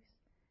good news,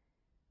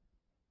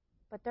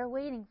 but they're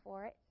waiting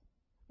for it.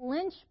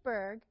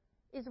 Lynchburg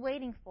is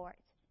waiting for it.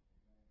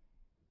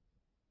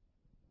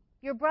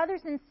 Your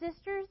brothers and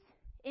sisters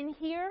in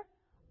here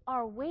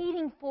are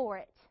waiting for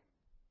it.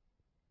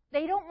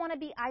 They don't want to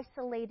be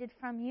isolated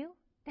from you.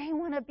 They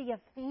want to be a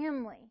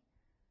family.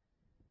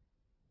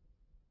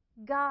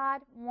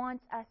 God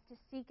wants us to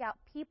seek out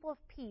people of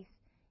peace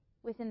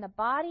within the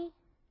body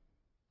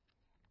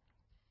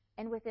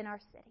and within our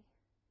city.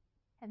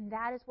 And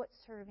that is what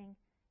serving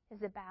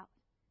is about.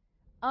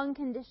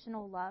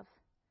 Unconditional love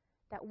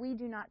that we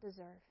do not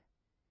deserve,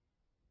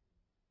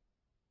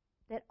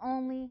 that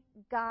only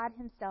God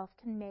Himself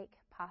can make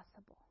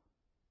possible.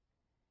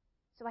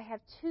 So I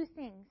have two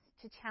things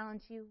to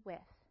challenge you with.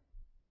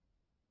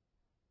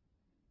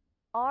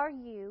 Are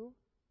you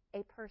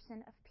a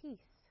person of peace?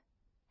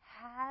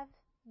 Have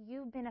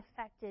you been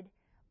affected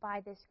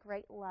by this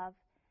great love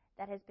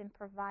that has been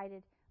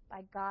provided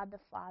by God the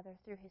Father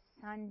through His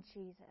Son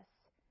Jesus,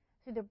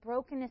 through the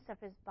brokenness of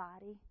His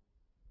body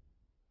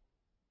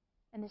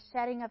and the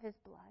shedding of His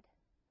blood?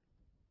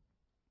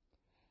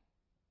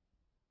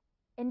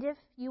 And if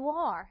you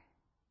are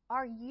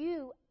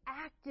you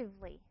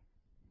actively,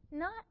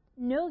 not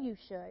know you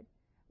should,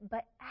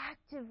 but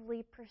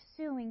actively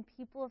pursuing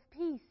people of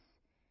peace?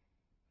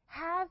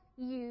 Have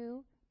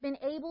you been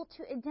able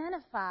to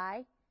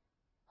identify,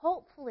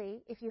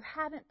 hopefully, if you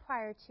haven't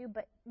prior to,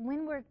 but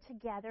when we're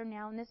together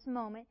now in this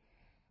moment,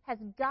 has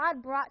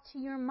God brought to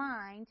your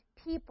mind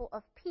people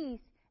of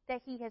peace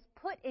that He has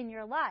put in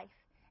your life?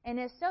 And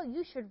if so,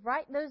 you should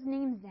write those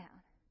names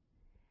down.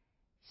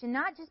 You should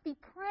not just be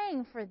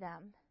praying for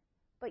them,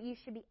 but you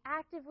should be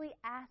actively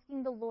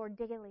asking the Lord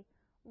daily,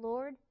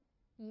 Lord,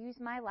 use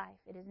my life.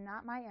 It is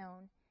not my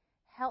own.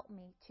 Help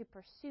me to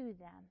pursue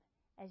them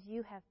as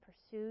you have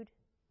pursued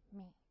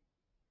me,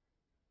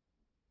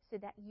 so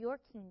that your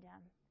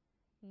kingdom,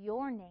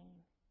 your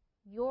name,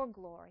 your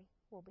glory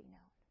will be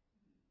known.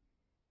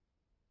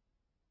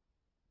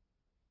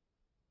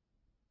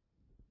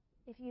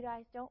 If you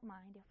guys don't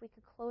mind, if we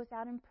could close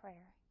out in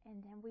prayer,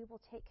 and then we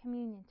will take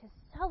communion to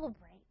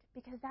celebrate,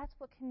 because that's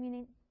what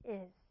communion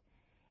is.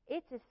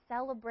 It's a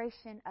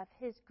celebration of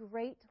His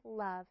great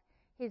love,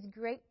 His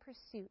great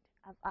pursuit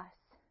of us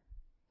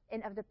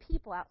and of the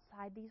people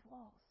outside these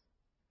walls.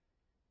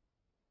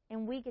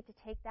 And we get to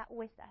take that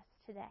with us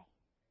today.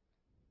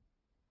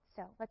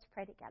 So let's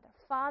pray together.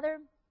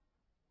 Father,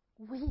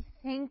 we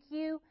thank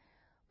you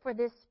for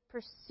this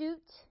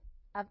pursuit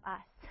of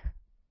us,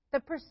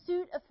 the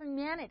pursuit of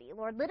humanity.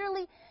 Lord,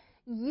 literally,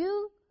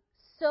 you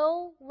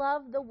so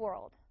loved the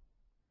world,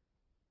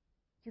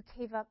 you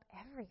gave up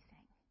everything.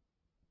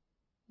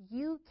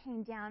 You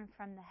came down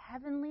from the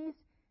heavenlies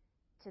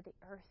to the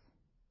earth.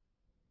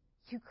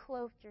 You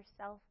clothed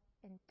yourself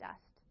in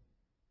dust.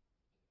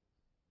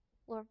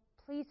 Lord,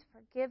 please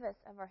forgive us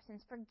of our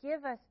sins.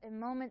 Forgive us in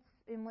moments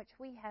in which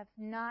we have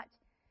not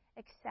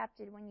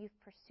accepted when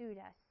you've pursued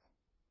us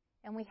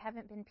and we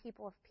haven't been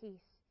people of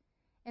peace.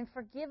 And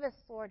forgive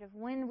us, Lord, of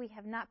when we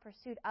have not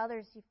pursued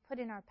others you've put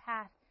in our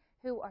path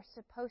who are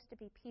supposed to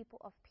be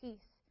people of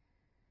peace.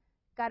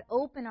 God,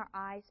 open our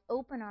eyes,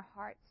 open our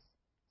hearts,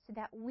 so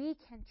that we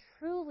can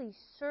truly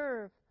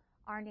serve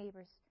our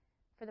neighbors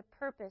for the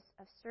purpose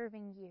of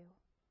serving you.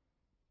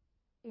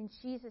 In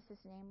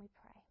Jesus' name we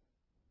pray.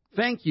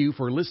 Thank you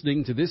for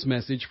listening to this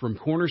message from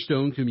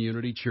Cornerstone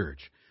Community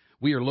Church.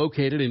 We are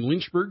located in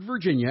Lynchburg,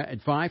 Virginia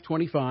at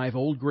 525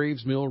 Old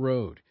Graves Mill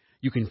Road.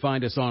 You can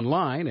find us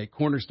online at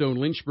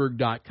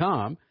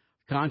cornerstonelynchburg.com,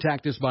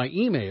 contact us by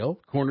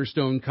email,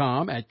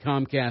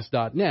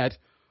 cornerstonecom@comcast.net,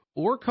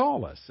 or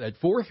call us at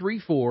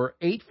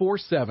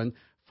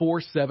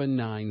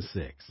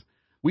 434-847-4796.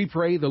 We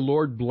pray the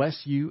Lord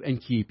bless you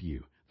and keep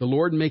you. The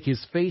Lord make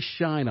His face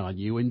shine on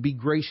you and be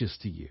gracious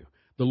to you.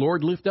 The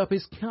Lord lift up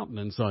His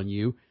countenance on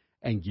you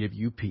and give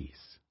you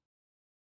peace.